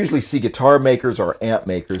 You usually see guitar makers or amp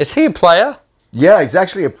makers. Is he a player? Yeah, he's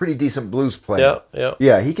actually a pretty decent blues player. Yeah.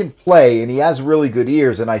 Yeah, he can play, and he has really good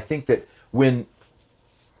ears. And I think that when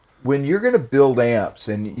you're going to build amps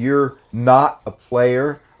and you're not a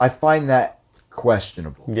player, I find that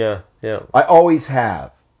questionable. Yeah. I always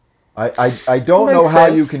have. I don't Makes know how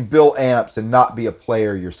sense. you can build amps and not be a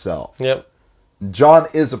player yourself. Yep. John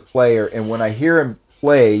is a player, and when I hear him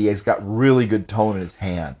play, he's got really good tone in his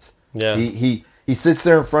hands. Yeah. He sits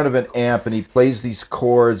there in front of an amp and he plays these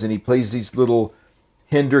chords and he plays these little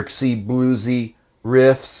Hendrixy bluesy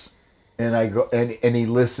riffs, and I go and he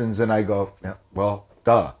listens and I go, yeah, well,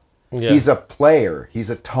 duh. Yeah. He's a player. He's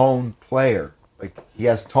a tone player. Like, he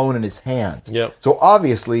has tone in his hands. Yep. So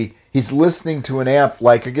obviously he's listening to an amp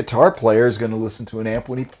like a guitar player is going to listen to an amp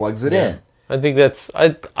when he plugs it in. I think that's.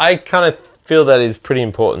 I kind of feel that is pretty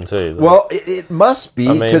important too. Well, it must be,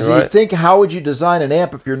 I mean, because right? you'd think, how would you design an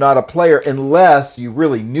amp if you're not a player, unless you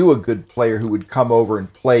really knew a good player who would come over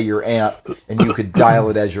and play your amp and you could dial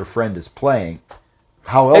it as your friend is playing.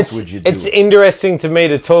 How else would you do It's it? interesting to me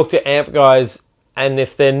to talk to amp guys, and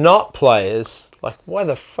if they're not players, like, why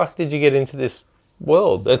the fuck did you get into this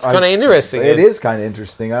world? It's kind of interesting. It is kind of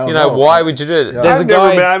interesting. I don't You know, why would you do it? Yeah. There's a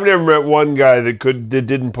guy, I've never met one guy that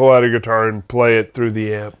didn't pull out a guitar and play it through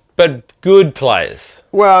the amp. but good players.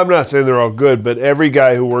 Well, I'm not saying they're all good, but every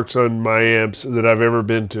guy who works on my amps that I've ever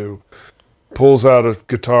been to pulls out a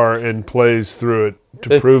guitar and plays through it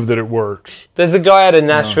to prove that it works. There's a guy out of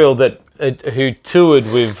Nashville that who toured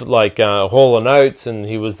with like Hall & Oates, and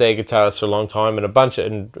he was their guitarist for a long time, and a bunch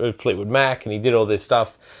of Fleetwood Mac, and he did all this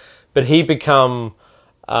stuff. But he become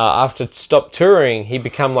after stopped touring, he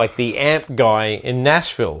become like the amp guy in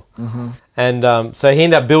Nashville, and so he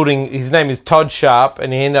ended up building. His name is Todd Sharp,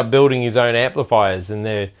 and he ended up building his own amplifiers, and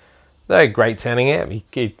they're a great sounding amp.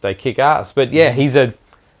 They kick ass. But yeah, he's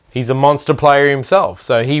a monster player himself.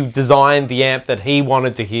 So he designed the amp that he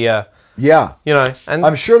wanted to hear. Yeah. You know, and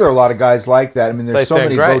I'm sure there are a lot of guys like that. I mean, They there's so sound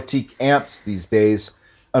many great. boutique amps these days.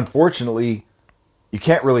 Unfortunately, you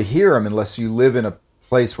can't really hear them unless you live in a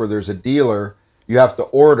place where there's a dealer. You have to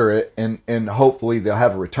order it, and hopefully they'll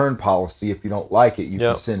have a return policy. If you don't like it, you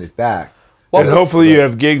Yep. can send it back. What And was- hopefully you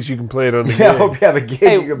have gigs you can play it on the Yeah, I gig. hope you have a gig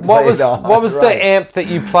Hey, you can what play was it on. what was Right. the amp that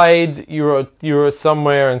you played? You were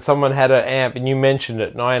somewhere and someone had an amp and you mentioned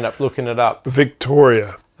it, and I ended up looking it up.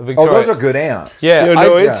 Victoria. Oh, Victoria. those are good amps. yeah. Yeah,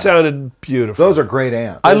 no, I, it sounded beautiful. Those are great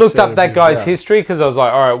amps. I looked up sounded that guy's yeah. history because I was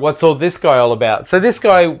like, all right, what's all this guy all about? So this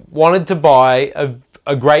guy wanted to buy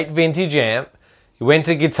a great vintage amp. He went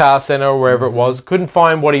to Guitar Center or wherever it was, couldn't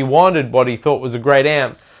find what he wanted, what he thought was a great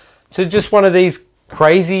amp. So just one of these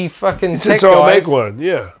crazy fucking tech So I'll guys. make one,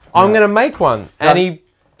 yeah. I'm going to make one. And he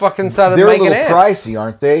fucking started They're a making little amps. pricey,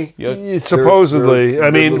 aren't they? Supposedly. they're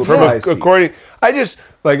I mean, a little from pricey. according...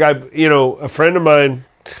 a friend of mine,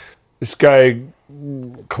 this guy,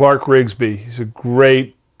 Clark Rigsby, he's a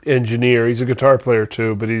great engineer. He's a guitar player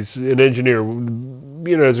too, but he's an engineer.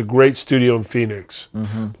 Has a great studio in Phoenix.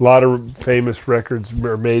 A lot of famous records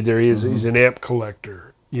are made there. He's an amp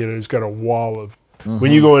collector. He's got a wall of...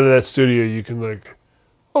 When you go into that studio, you can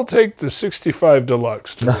I'll take the 65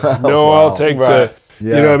 Deluxe. I'll take the...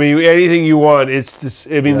 Yeah. Anything you want. It's this.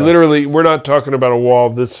 Literally, we're not talking about a wall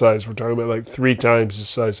this size. We're talking about 3 times the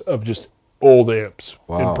size of just old amps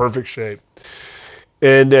in perfect shape.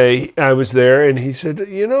 And I was there, and he said,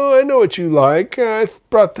 I know what you like. I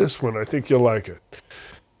brought this one. I think you'll like it.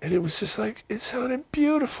 And it was just it sounded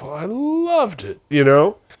beautiful. I loved it,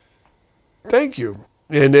 Thank you.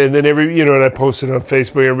 And then and I posted on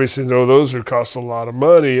Facebook. Everybody said, "No, those would cost a lot of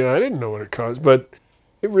money." And I didn't know what it cost, but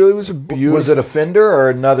it really was a beautiful... Was it a Fender or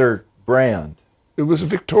another brand? It was a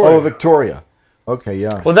Victoria. Oh, Victoria. Okay,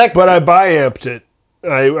 yeah. Well, But I bi-amped it.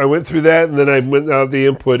 I went through that, and then I went out the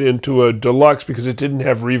input into a Deluxe because it didn't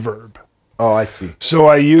have reverb. Oh, I see. So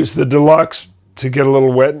I used the Deluxe to get a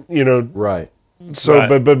little wet, Right. So,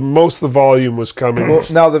 Right. but most of the volume was coming. Well,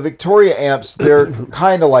 now the Victoria amps, they're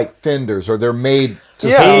kind of like Fenders, or they're made to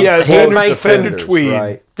Yeah, sound yeah, close he to makes Fender Fenders, Tweed.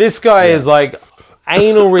 right? This guy is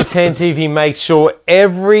anal retentive. He makes sure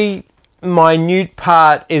every minute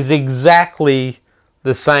part is exactly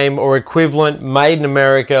the same or equivalent, made in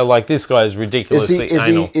America. This guy is ridiculously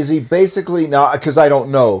anal. Is he basically now? Because I don't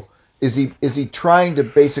know. Is he trying to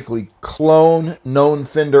basically clone known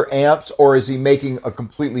Fender amps, or is he making a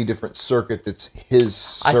completely different circuit that's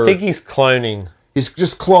his? I think he's cloning. He's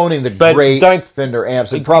just cloning the But great don't- Fender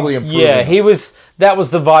amps and probably improving. Yeah, them. that was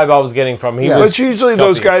the vibe I was getting from him. He Yeah. was But usually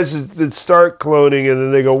those copying. guys that start cloning, and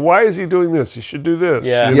then they go, "Why is he doing this? He should do this."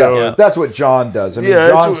 Yeah. Yeah, Yeah. that's what John does. I mean, Yeah,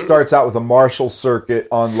 John that's what- starts out with a Marshall circuit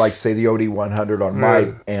on, say, the OD100 on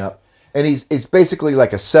my amp, and it's basically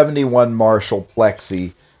like a 71 Marshall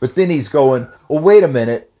Plexi. But then he's going, well, wait a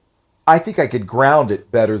minute, I think I could ground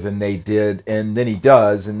it better than they did, and then he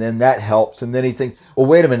does, and then that helps, and then he thinks, well,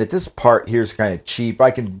 wait a minute, this part here's kind of cheap. I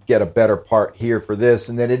can get a better part here for this,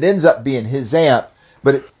 and then it ends up being his amp,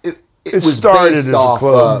 but it was started based as a off,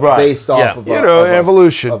 clone. Right. based off Yeah. of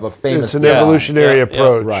evolution. of a famous It's an design. evolutionary Yeah.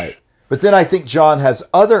 approach. Right. But then I think John has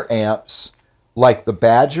other amps, like the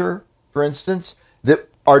Badger, for instance, that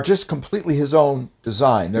are just completely his own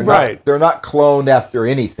design. They're Right. not. They're not cloned after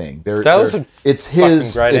anything. It's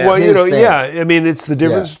his. great It's amp. Well, his thing. I mean, it's the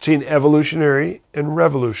difference between evolutionary and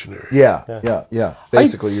revolutionary. Yeah.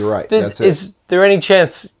 Basically, you're right. That's it. Is there any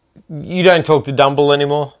chance you don't talk to Dumble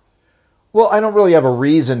anymore? Well, I don't really have a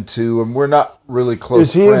reason to, and we're not really close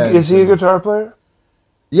Is he friends. is he a and- guitar player?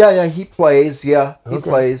 Yeah, he plays. Yeah, he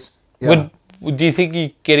plays. Yeah. Do you think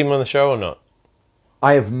you get him on the show or not?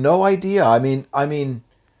 I have no idea. I mean,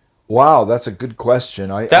 wow, that's a good question.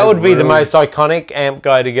 That would be the most iconic amp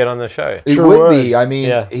guy to get on the show. It Sure would would. be. I mean,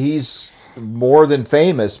 Yeah. he's more than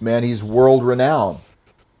famous, man. He's world renowned.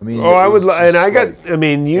 I mean, Oh, I would, it's and just I got. like- I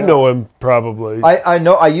mean, you know him probably. I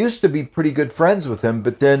know. I used to be pretty good friends with him,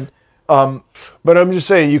 but then But I'm just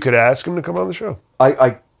saying, you could ask him to come on the show.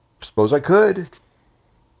 I suppose I could.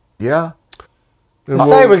 Yeah.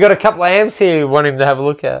 Say we got a couple of amps here we want him to have a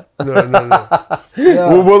look at. No.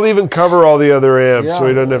 Yeah. We'll even cover all the other amps, so Yeah.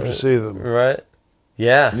 he doesn't have to see them. Right?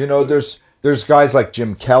 Yeah. You know, there's guys like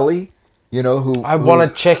Jim Kelly. You know who I want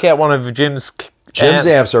to check out one of Jim's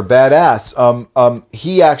Amps are badass.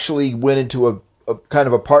 He actually went into a kind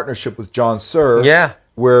of a partnership with John Suhr. Yeah.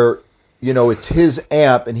 Where, it's his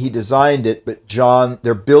amp and he designed it, but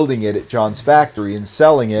they're building it at John's factory and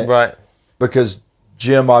selling it. Right. Because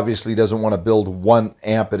Jim obviously doesn't want to build one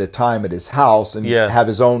amp at a time at his house and Yeah. have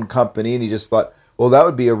his own company. And he just thought, well, that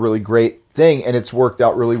would be a really great thing. And it's worked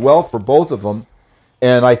out really well for both of them.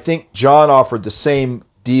 And I think John offered the same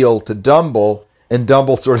deal to Dumble, and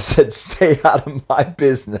Dumble sort of said, stay out of my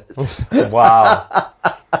business. Wow.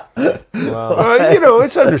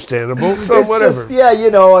 It's understandable. So It's whatever.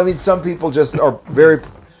 just, some people just are very...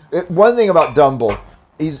 One thing about Dumble,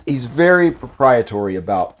 he's very proprietary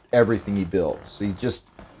about everything he builds. He just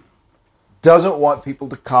doesn't want people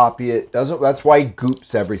to copy it. That's why he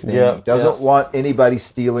goops everything. Yeah, He doesn't want anybody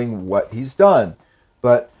stealing what he's done.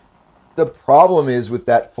 But the problem is with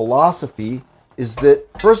that philosophy is that,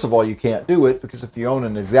 first of all, you can't do it because if you own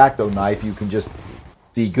an X-Acto knife, you can just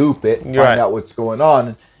degoop it and Right. find out what's going on.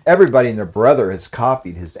 And everybody and their brother has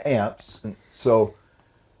copied his amps. And so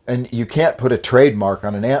And you can't put a trademark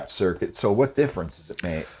on an amp circuit, so what difference does it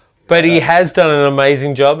make? But he has done an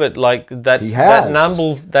amazing job at like that. He has.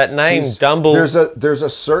 That name, Dumble. There's a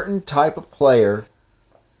certain type of player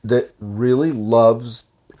that really loves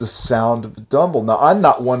the sound of a Dumble. Now, I'm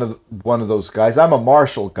not one of those guys. I'm a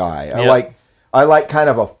Marshall guy. I like kind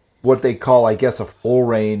of what they call, I guess, a full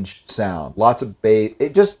range sound. Lots of bass.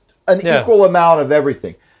 Just an equal amount of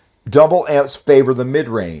everything. Dumble amps favor the mid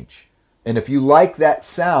range, and if you like that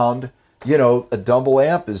sound, a Dumble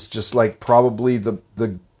amp is just like probably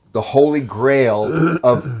the holy grail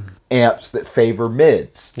of amps that favor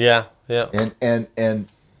mids. Yeah.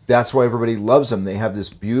 And that's why everybody loves them. They have this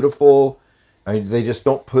beautiful. They just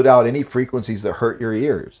don't put out any frequencies that hurt your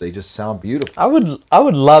ears. They just sound beautiful. I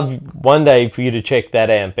would love one day for you to check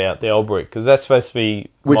that amp out, the Olbrich, because that's supposed to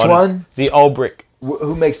be which one? The Olbrich.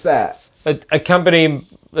 Who makes that? A company,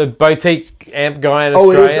 a boutique amp guy in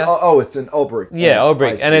Australia. It's an Olbrich. Yeah,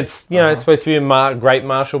 Olbrich, and it's it's supposed to be a great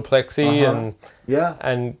Marshall Plexi,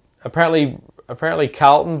 and apparently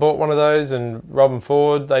Carlton bought one of those, and Robin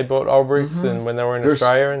Ford they bought Olbrichs, and when they were in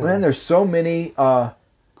Australia, there's so many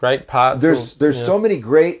great parts. There's so many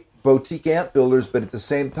great boutique amp builders, but at the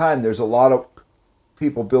same time, there's a lot of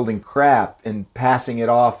people building crap and passing it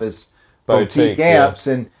off as boutique amps,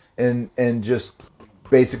 and just.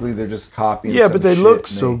 Basically, they're just copying. Yeah, but they look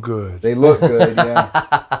so good. They look good.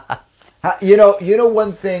 Yeah. You know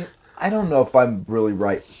one thing. I don't know if I'm really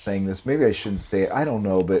right saying this. Maybe I shouldn't say it. I don't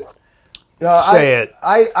know, but say it.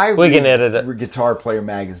 I we can edit it. Guitar Player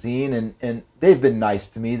magazine, and they've been nice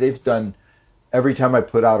to me. They've done every time I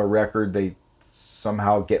put out a record, they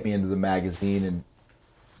somehow get me into the magazine, and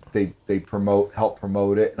they help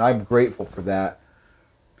promote it, and I'm grateful for that.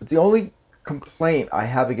 But the only complaint I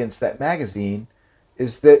have against that magazine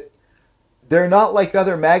is that they're not like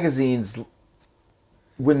other magazines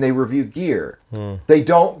when they review gear. They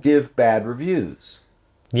don't give bad reviews.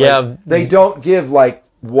 Yeah. They don't give like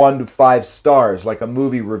 1 to 5 stars like a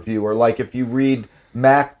movie review, or like if you read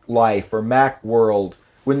Mac Life or Mac World,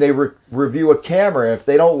 when they review a camera, if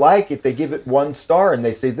they don't like it, they give it 1 star and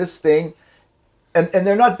they say this thing, and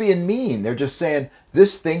they're not being mean. They're just saying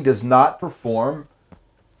this thing does not perform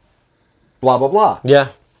blah, blah, blah. Yeah.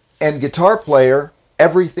 And Guitar Player,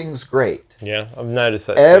 everything's great. Yeah, I've noticed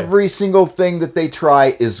that. Every single thing that they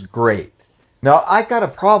try is great. Now, I got a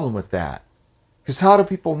problem with that. Because how do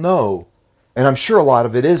people know? And I'm sure a lot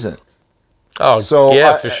of it isn't. Oh,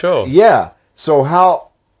 for sure. Yeah.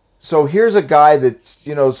 So here's a guy that's,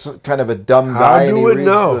 kind of a dumb guy. How do it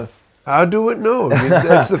know? How do it know? I mean,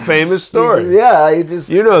 that's the famous story. Yeah,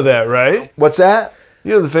 you know that, right? What's that?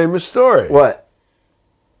 You know the famous story. What?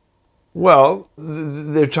 Well,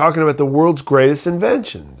 they're talking about the world's greatest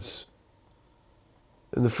inventions.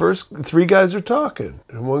 And the first 3 guys are talking.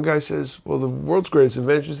 And one guy says, well, the world's greatest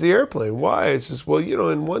invention is the airplane. Why? He says, well,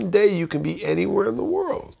 in one day you can be anywhere in the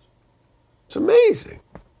world. It's amazing.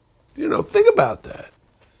 Think about that.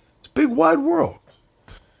 It's a big, wide world.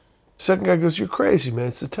 Second guy goes, you're crazy, man.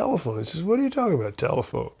 It's the telephone. He says, what are you talking about,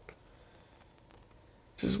 telephone?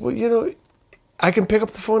 He says, well, I can pick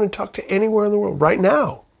up the phone and talk to anywhere in the world right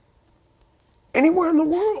now. Anywhere in the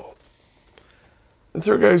world. The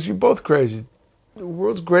third guy goes, you're both crazy. The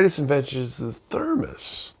world's greatest invention is the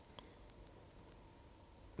thermos.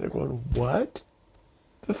 They're going, what?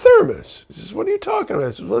 The thermos. He says, what are you talking about?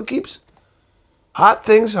 He says, well, it keeps hot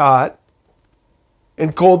things hot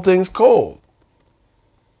and cold things cold.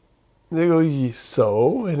 And they go,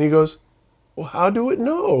 so? And he goes, well, how do it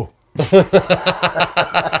know?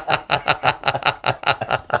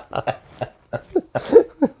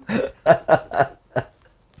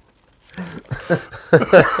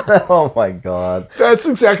 Oh my God. That's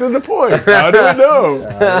exactly the point. How do we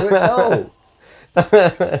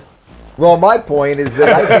know? Well, my point is that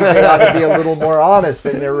I think they ought to be a little more honest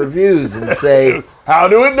in their reviews and say, how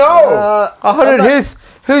do it know?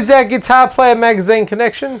 Who's that Guitar Player magazine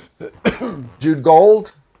connection? Jude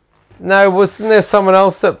Gold? No, wasn't there someone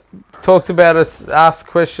else that talked about us, asked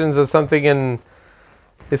questions or something and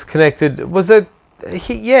is connected? Was it?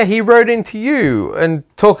 He wrote into you and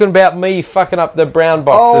talking about me fucking up the brown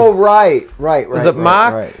boxes. Oh, right. Was it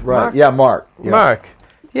Mark? Right. Mark? Yeah, Mark. Yeah. Mark.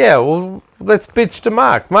 Yeah, well, let's bitch to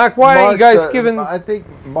Mark. Mark, why aren't you guys giving... I think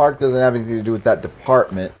Mark doesn't have anything to do with that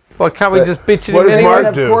department. Well, can't we just bitch at him? What does Mark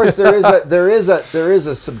and do? Of course, there is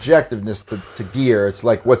a subjectiveness to gear. It's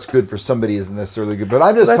like what's good for somebody isn't necessarily good. But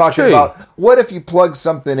I'm just talking about what if you plug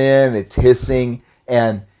something in, it's hissing,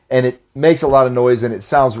 and it makes a lot of noise, and it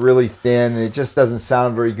sounds really thin, and it just doesn't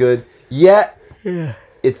sound very good. Yet,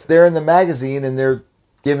 it's there in the magazine, and they're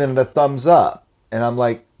giving it a thumbs up. And I'm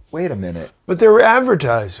like, wait a minute. But they were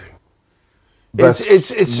advertising. It's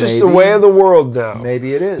just the maybe- way of the world now.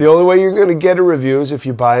 Maybe it is. The only way you're going to get a review is if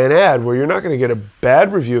you buy an ad, where you're not going to get a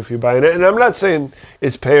bad review if you buy an ad. And I'm not saying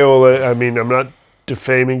it's payola. I mean, I'm not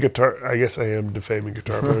defaming guitar. I guess I am defaming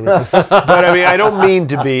guitar players. But I mean, I don't mean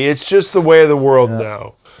to be. It's just the way of the world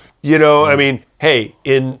now. You know, I mean, hey,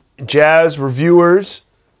 in jazz reviewers,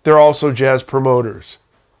 they're also jazz promoters.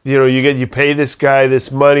 You know, you pay this guy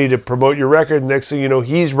this money to promote your record. Next thing you know,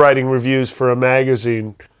 he's writing reviews for a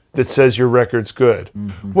magazine that says your record's good.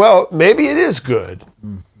 Mm-hmm. Well, maybe it is good.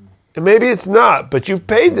 Mm-hmm. And maybe it's not, but you've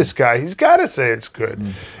paid this guy. He's got to say it's good.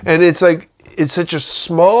 Mm-hmm. And it's like, it's such a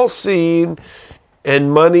small scene,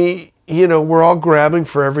 and money, you know, we're all grabbing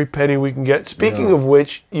for every penny we can get. Speaking of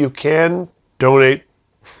which, you can donate.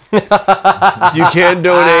 You can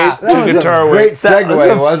donate to Guitar Week. Great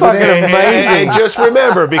segue, wasn't it? And just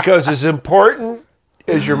remember, because as important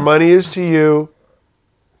as your money is to you,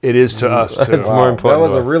 it is to us too. It's more important. That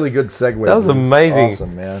was a really good segue. That was Bruce. amazing.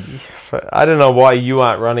 Awesome, man. I don't know why you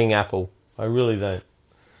aren't running Apple. I really don't.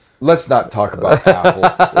 Let's not talk about Apple.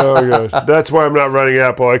 Oh gosh, that's why I'm not running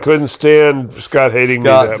Apple. I couldn't stand Scott hating me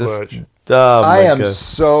that much. Oh, I am God.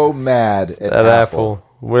 so mad at Apple.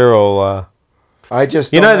 We're all. I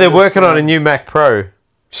just. You know, don't they're working on a understand. new Mac Pro.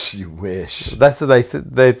 You wish. That's what they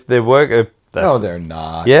said. They're working. No, they're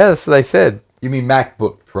not. Yeah, that's what they said. You mean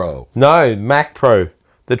MacBook Pro? No, Mac Pro.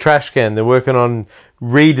 The trash can. They're working on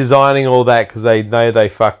redesigning all that because they know they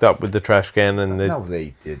fucked up with the trash can. And No,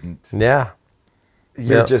 they didn't. yeah.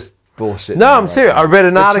 You're Yeah. just bullshit. No, I'm serious. I read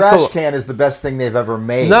an article. The trash can is the best thing they've ever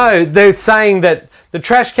made. No, they're saying that the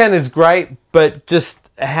trash can is great, but just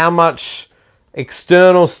how much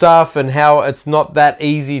external stuff and how it's not that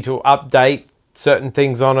easy to update certain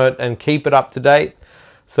things on it and keep it up to date.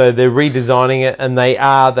 So they're redesigning it, and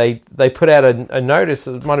they put out a notice.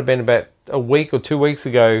 It might have been about a week or 2 weeks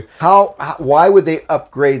ago. Why would they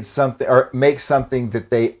upgrade something or make something that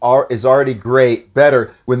is already great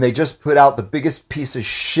better when they just put out the biggest piece of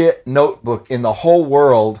shit notebook in the whole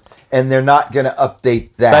world, and they're not going to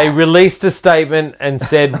update that? They released a statement and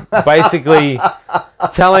said, basically,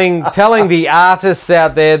 telling the artists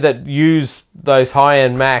out there that use those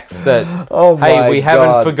high-end Macs that, hey, we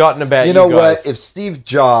haven't forgotten about you guys. You know what? If Steve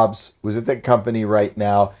Jobs was at that company right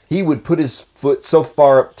now, he would put his foot so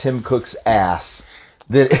far up Tim Cook's ass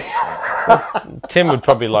that... Tim would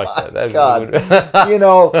probably like that. That God, would- you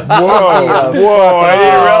know... Whoa, I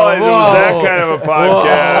didn't realize it was that kind of a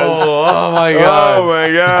podcast. Oh my God. Oh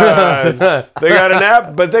my God! They got an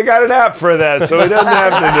app, but they got an app for that, so he doesn't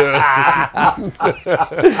have to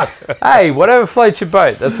do it. Hey, whatever floats your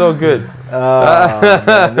boat. That's all good.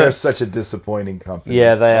 Man, they're such a disappointing company.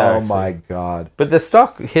 Yeah, they are, Oh actually. my God! But the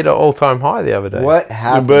stock hit an all-time high the other day. What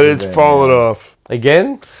happened? But to it's them, fallen man? off.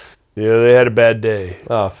 Again? Yeah, they had a bad day.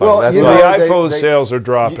 Oh, fuck. Well, That's you So all the right. know, iPhone they- sales are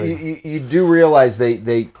dropping. You do realize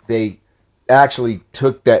they actually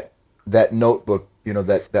took that notebook, you know,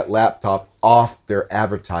 that laptop off their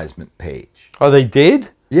advertisement page. Oh, they did?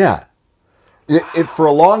 Yeah, it for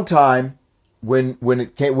a long time when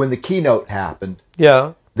the keynote happened,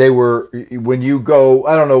 Yeah. they were, when you go,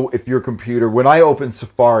 I don't know if your computer, when I open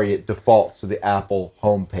Safari, it defaults to the Apple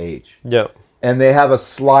homepage. Yep. And they have a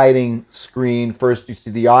sliding screen. First you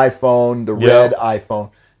see the iPhone, the Yeah. red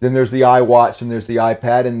iPhone. Then there's the iWatch and there's the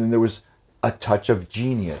iPad. And then there was a touch of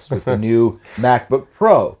genius with the new MacBook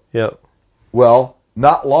Pro. Yep. Well,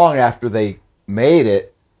 not long after they made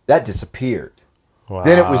it, that disappeared. Wow.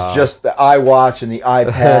 Then it was just the iWatch and the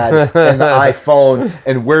iPad and the iPhone.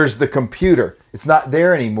 And where's the computer? It's not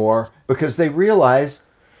there anymore because they realize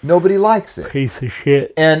nobody likes it. Piece of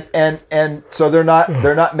shit. And so they're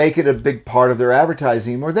not making it a big part of their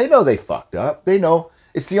advertising anymore. They know they fucked up. They know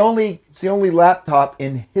it's the only laptop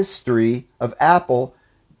in history of Apple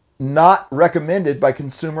not recommended by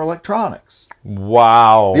Consumer Electronics.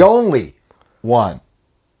 Wow. The only one.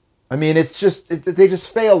 I mean, it's just they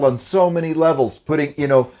just failed on so many levels.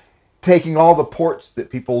 Taking all the ports that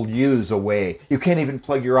people use away. You can't even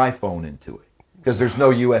plug your iPhone into it because there's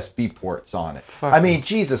no USB ports on it. I mean,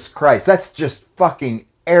 Jesus Christ, that's just fucking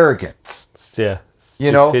arrogance. Yeah.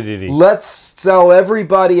 You know, Stupidity. let's sell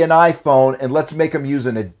everybody an iPhone and let's make them use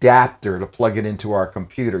an adapter to plug it into our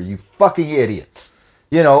computer. You fucking idiots.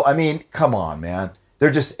 You know, I mean, come on, man.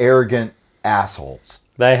 They're just arrogant assholes.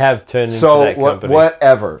 They have turned into So that company.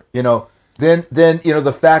 whatever, you know. Then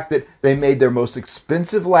the fact that they made their most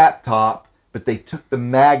expensive laptop, but they took the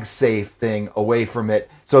MagSafe thing away from it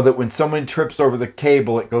so that when someone trips over the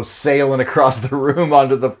cable, it goes sailing across the room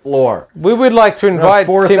onto the floor. We would like to A invite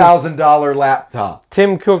 $4,000 laptop.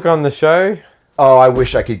 Tim Cook on the show. oh, I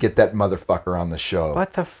wish I could get that motherfucker on the show.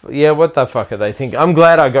 What the fuck are they thinking? I'm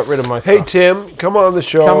glad I got rid of my Hey stuff. Tim, come on the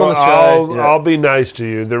show. Come on the show. I'll be nice to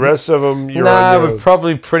you. The rest of them, you're on your we're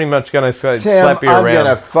probably pretty much going to Tim, slap you I'm around.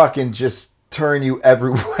 gonna fucking just turn you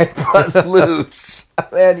every way but loose.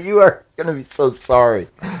 Man, you are gonna be so sorry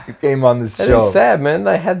you came on this That show. is sad, man.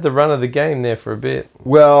 They had the run of the game there for a bit.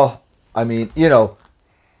 Well, I mean,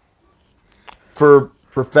 for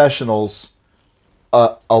professionals,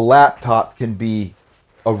 a laptop can be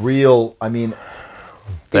a real. I mean, it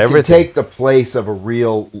can Everything. take the place of a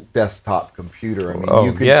real desktop computer. I mean,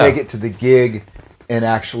 you can take it to the gig and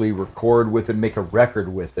actually record with it, make a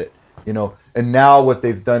record with it. And now what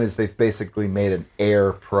they've done is they've basically made an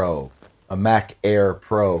Air Pro, a Mac Air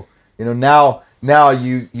Pro. Now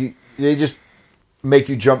they just make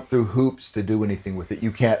you jump through hoops to do anything with it.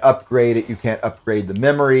 You can't upgrade it. You can't upgrade the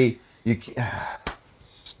memory. You can't.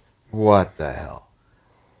 What the hell?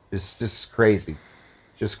 It's just crazy.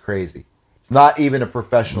 Just crazy. It's not even a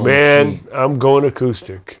professional Man, machine. I'm going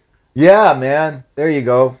acoustic. Yeah, man. There you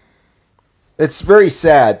go. It's very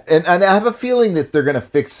sad. And I have a feeling that they're going to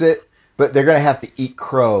fix it, but they're going to have to eat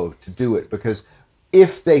crow to do it, because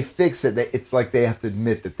if they fix it, it's like they have to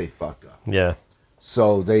admit that they fucked up. Yeah.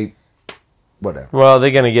 So whatever. Well,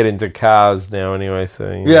 they're going to get into cars now anyway,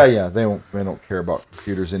 so... Yeah, they don't care about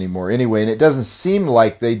computers anymore anyway, and it doesn't seem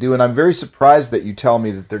like they do, and I'm very surprised that you tell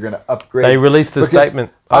me that they're going to upgrade. They released a because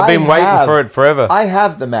statement. I've been waiting for it forever. I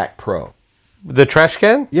have the Mac Pro. The trash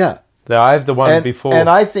can? Yeah. I have the one before. And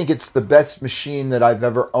I think it's the best machine that I've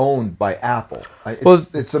ever owned by Apple.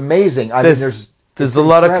 It's amazing. I mean, there's a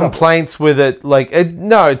lot of complaints with it.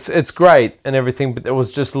 It's great and everything, but there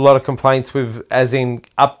was just a lot of complaints with, as in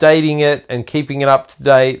updating it and keeping it up to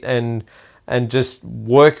date and just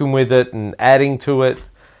working with it and adding to it.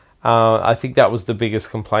 I think that was the biggest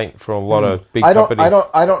complaint from a lot of big companies.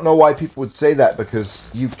 I don't know why people would say that, because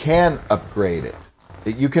you can upgrade it.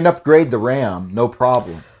 You can upgrade the RAM, no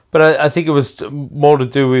problem. But I think it was more to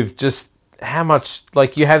do with just how much,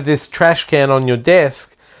 you have this trash can on your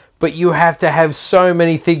desk, but you have to have so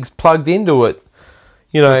many things plugged into it.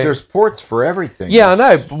 But there's ports for everything. Yeah, I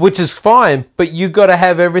know, which is fine, but you got to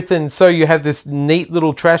have everything, so you have this neat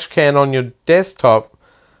little trash can on your desktop,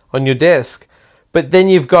 on your desk, but then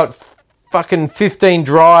you've got fucking 15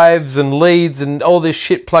 drives and leads and all this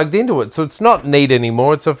shit plugged into it, so it's not neat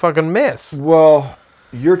anymore, it's a fucking mess. Well,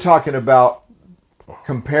 you're talking about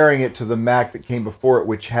comparing it to the Mac that came before it,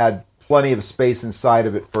 which had plenty of space inside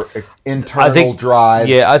of it for internal drives.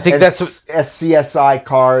 Yeah, I think that's SCSI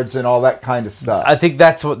cards and all that kind of stuff. I think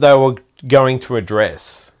that's what they were going to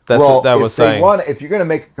address. That's what they were saying. If you're going to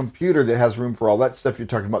make a computer that has room for all that stuff, you're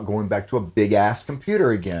talking about going back to a big ass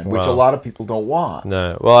computer again, which a lot of people don't want.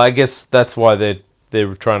 No, well, I guess that's why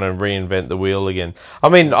they're trying to reinvent the wheel again. I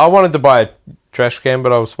mean, I wanted to buy a trash can,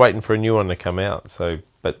 but I was waiting for a new one to come out.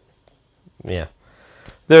 Yeah.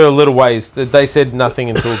 There are little ways that they said nothing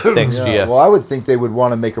until next year. Well, I would think they would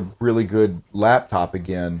want to make a really good laptop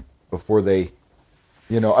again before they,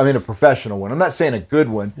 a professional one. I'm not saying a good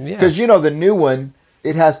one, because the new one,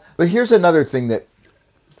 it has. But here's another thing that,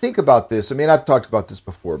 think about this. I mean, I've talked about this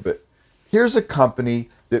before, but here's a company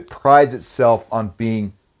that prides itself on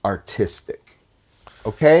being artistic.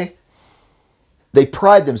 Okay? They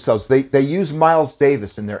pride themselves. They use Miles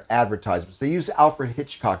Davis in their advertisements. They use Alfred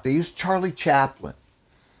Hitchcock. They use Charlie Chaplin.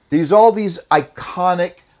 They use all these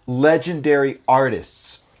iconic, legendary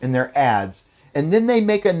artists in their ads, and then they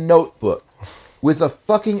make a notebook with a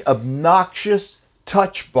fucking obnoxious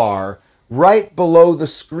touch bar right below the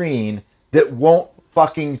screen that won't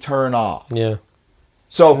fucking turn off. Yeah.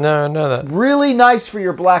 So no, really nice for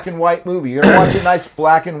your black and white movie. You're going to watch a nice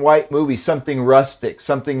black and white movie, something rustic,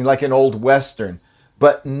 something like an old Western.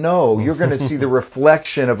 But no, you're going to see the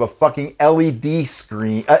reflection of a fucking LED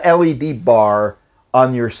screen, a LED bar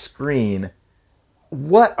on your screen.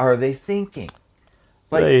 What are they thinking?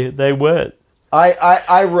 They weren't.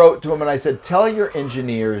 I wrote to them and I said, tell your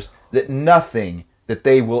engineers that nothing that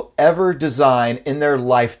they will ever design in their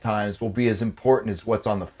lifetimes will be as important as what's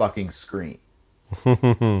on the fucking screen.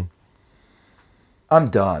 I'm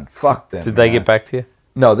done. Fuck them. Did they get back to you?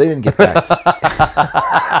 No, they didn't get back to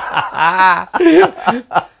me.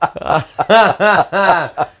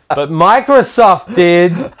 But Microsoft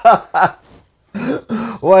did.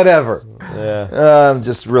 Whatever. Yeah. I'm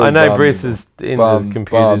just really. I know bummed. Bruce is into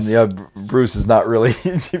computers. Yeah, Bruce is not really.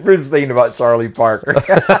 Bruce is thinking about Charlie Parker.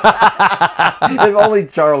 If only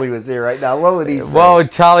Charlie was here right now, what would he say? What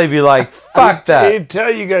would Charlie be like? Fuck that. He'd tell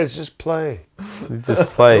you guys, just play. Just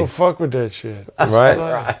play. Don't fuck with that shit.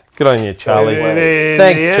 Right? Good on you, Charlie. And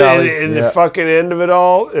Thanks, Charlie. And the fucking end of it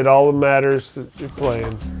all matters that you're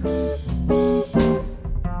playing.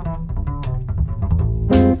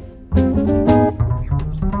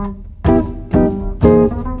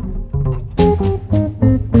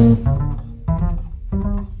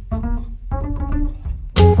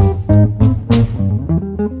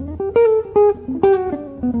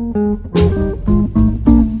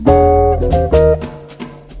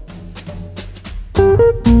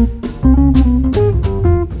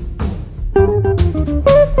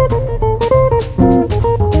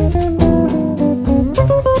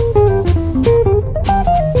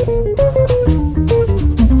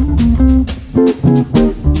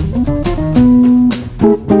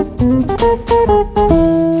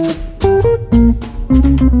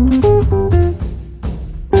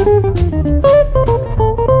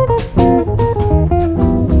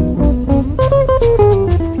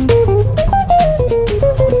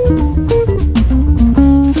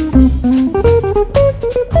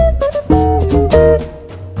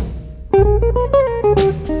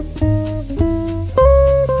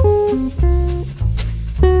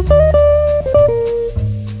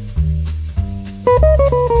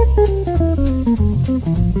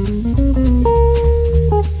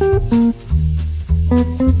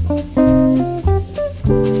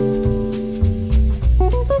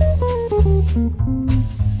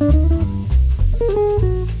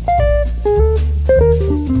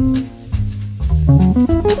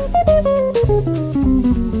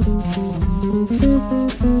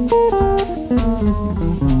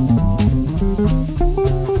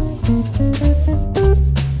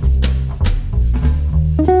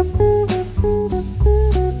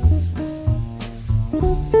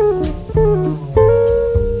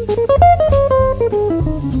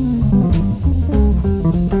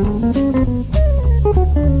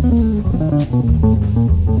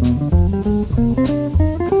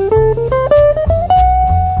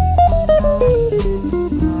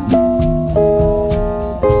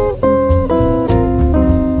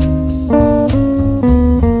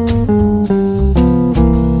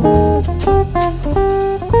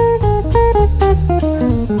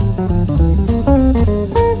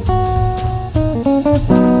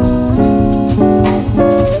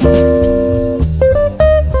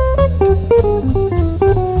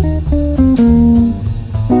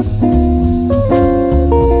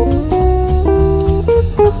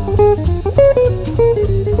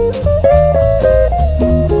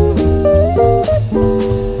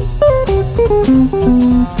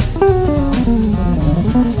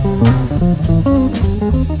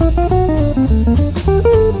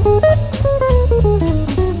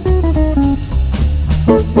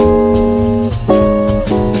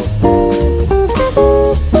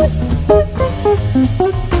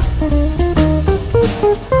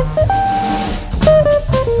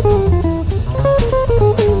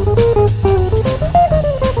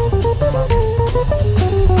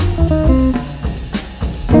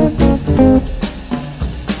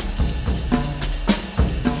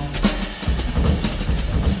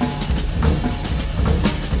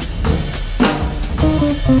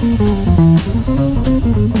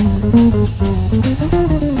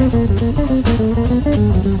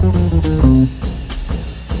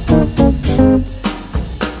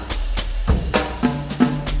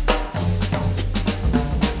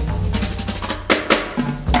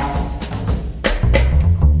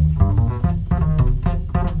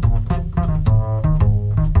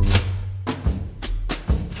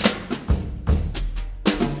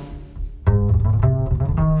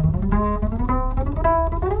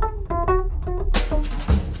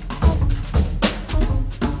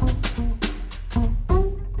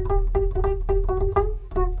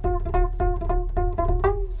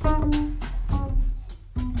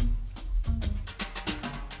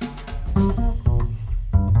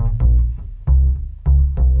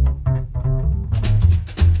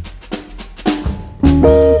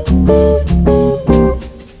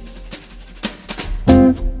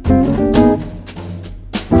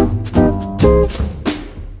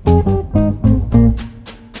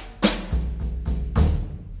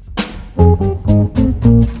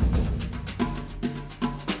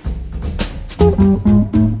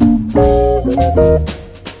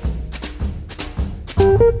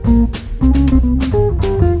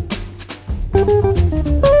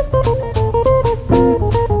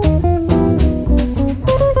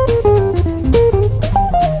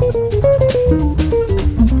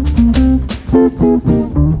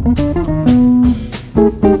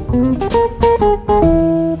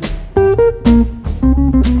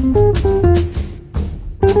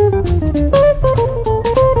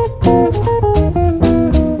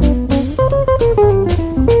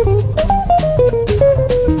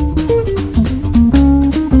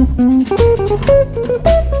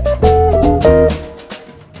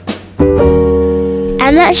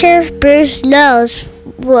 I'm not sure if Bruce knows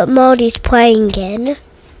what mode he's playing in.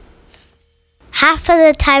 Half of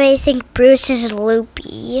the time I think Bruce is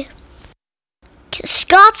loopy.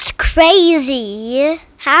 Scott's crazy.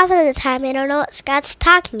 Half of the time I don't know what Scott's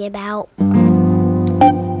talking about.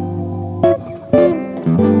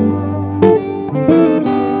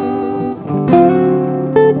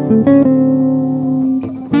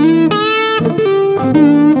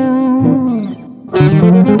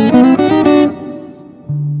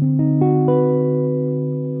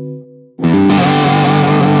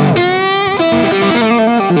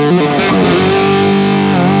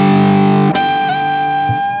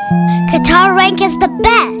 Guitar Rank is the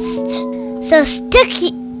best, so stick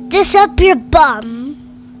this up your bum.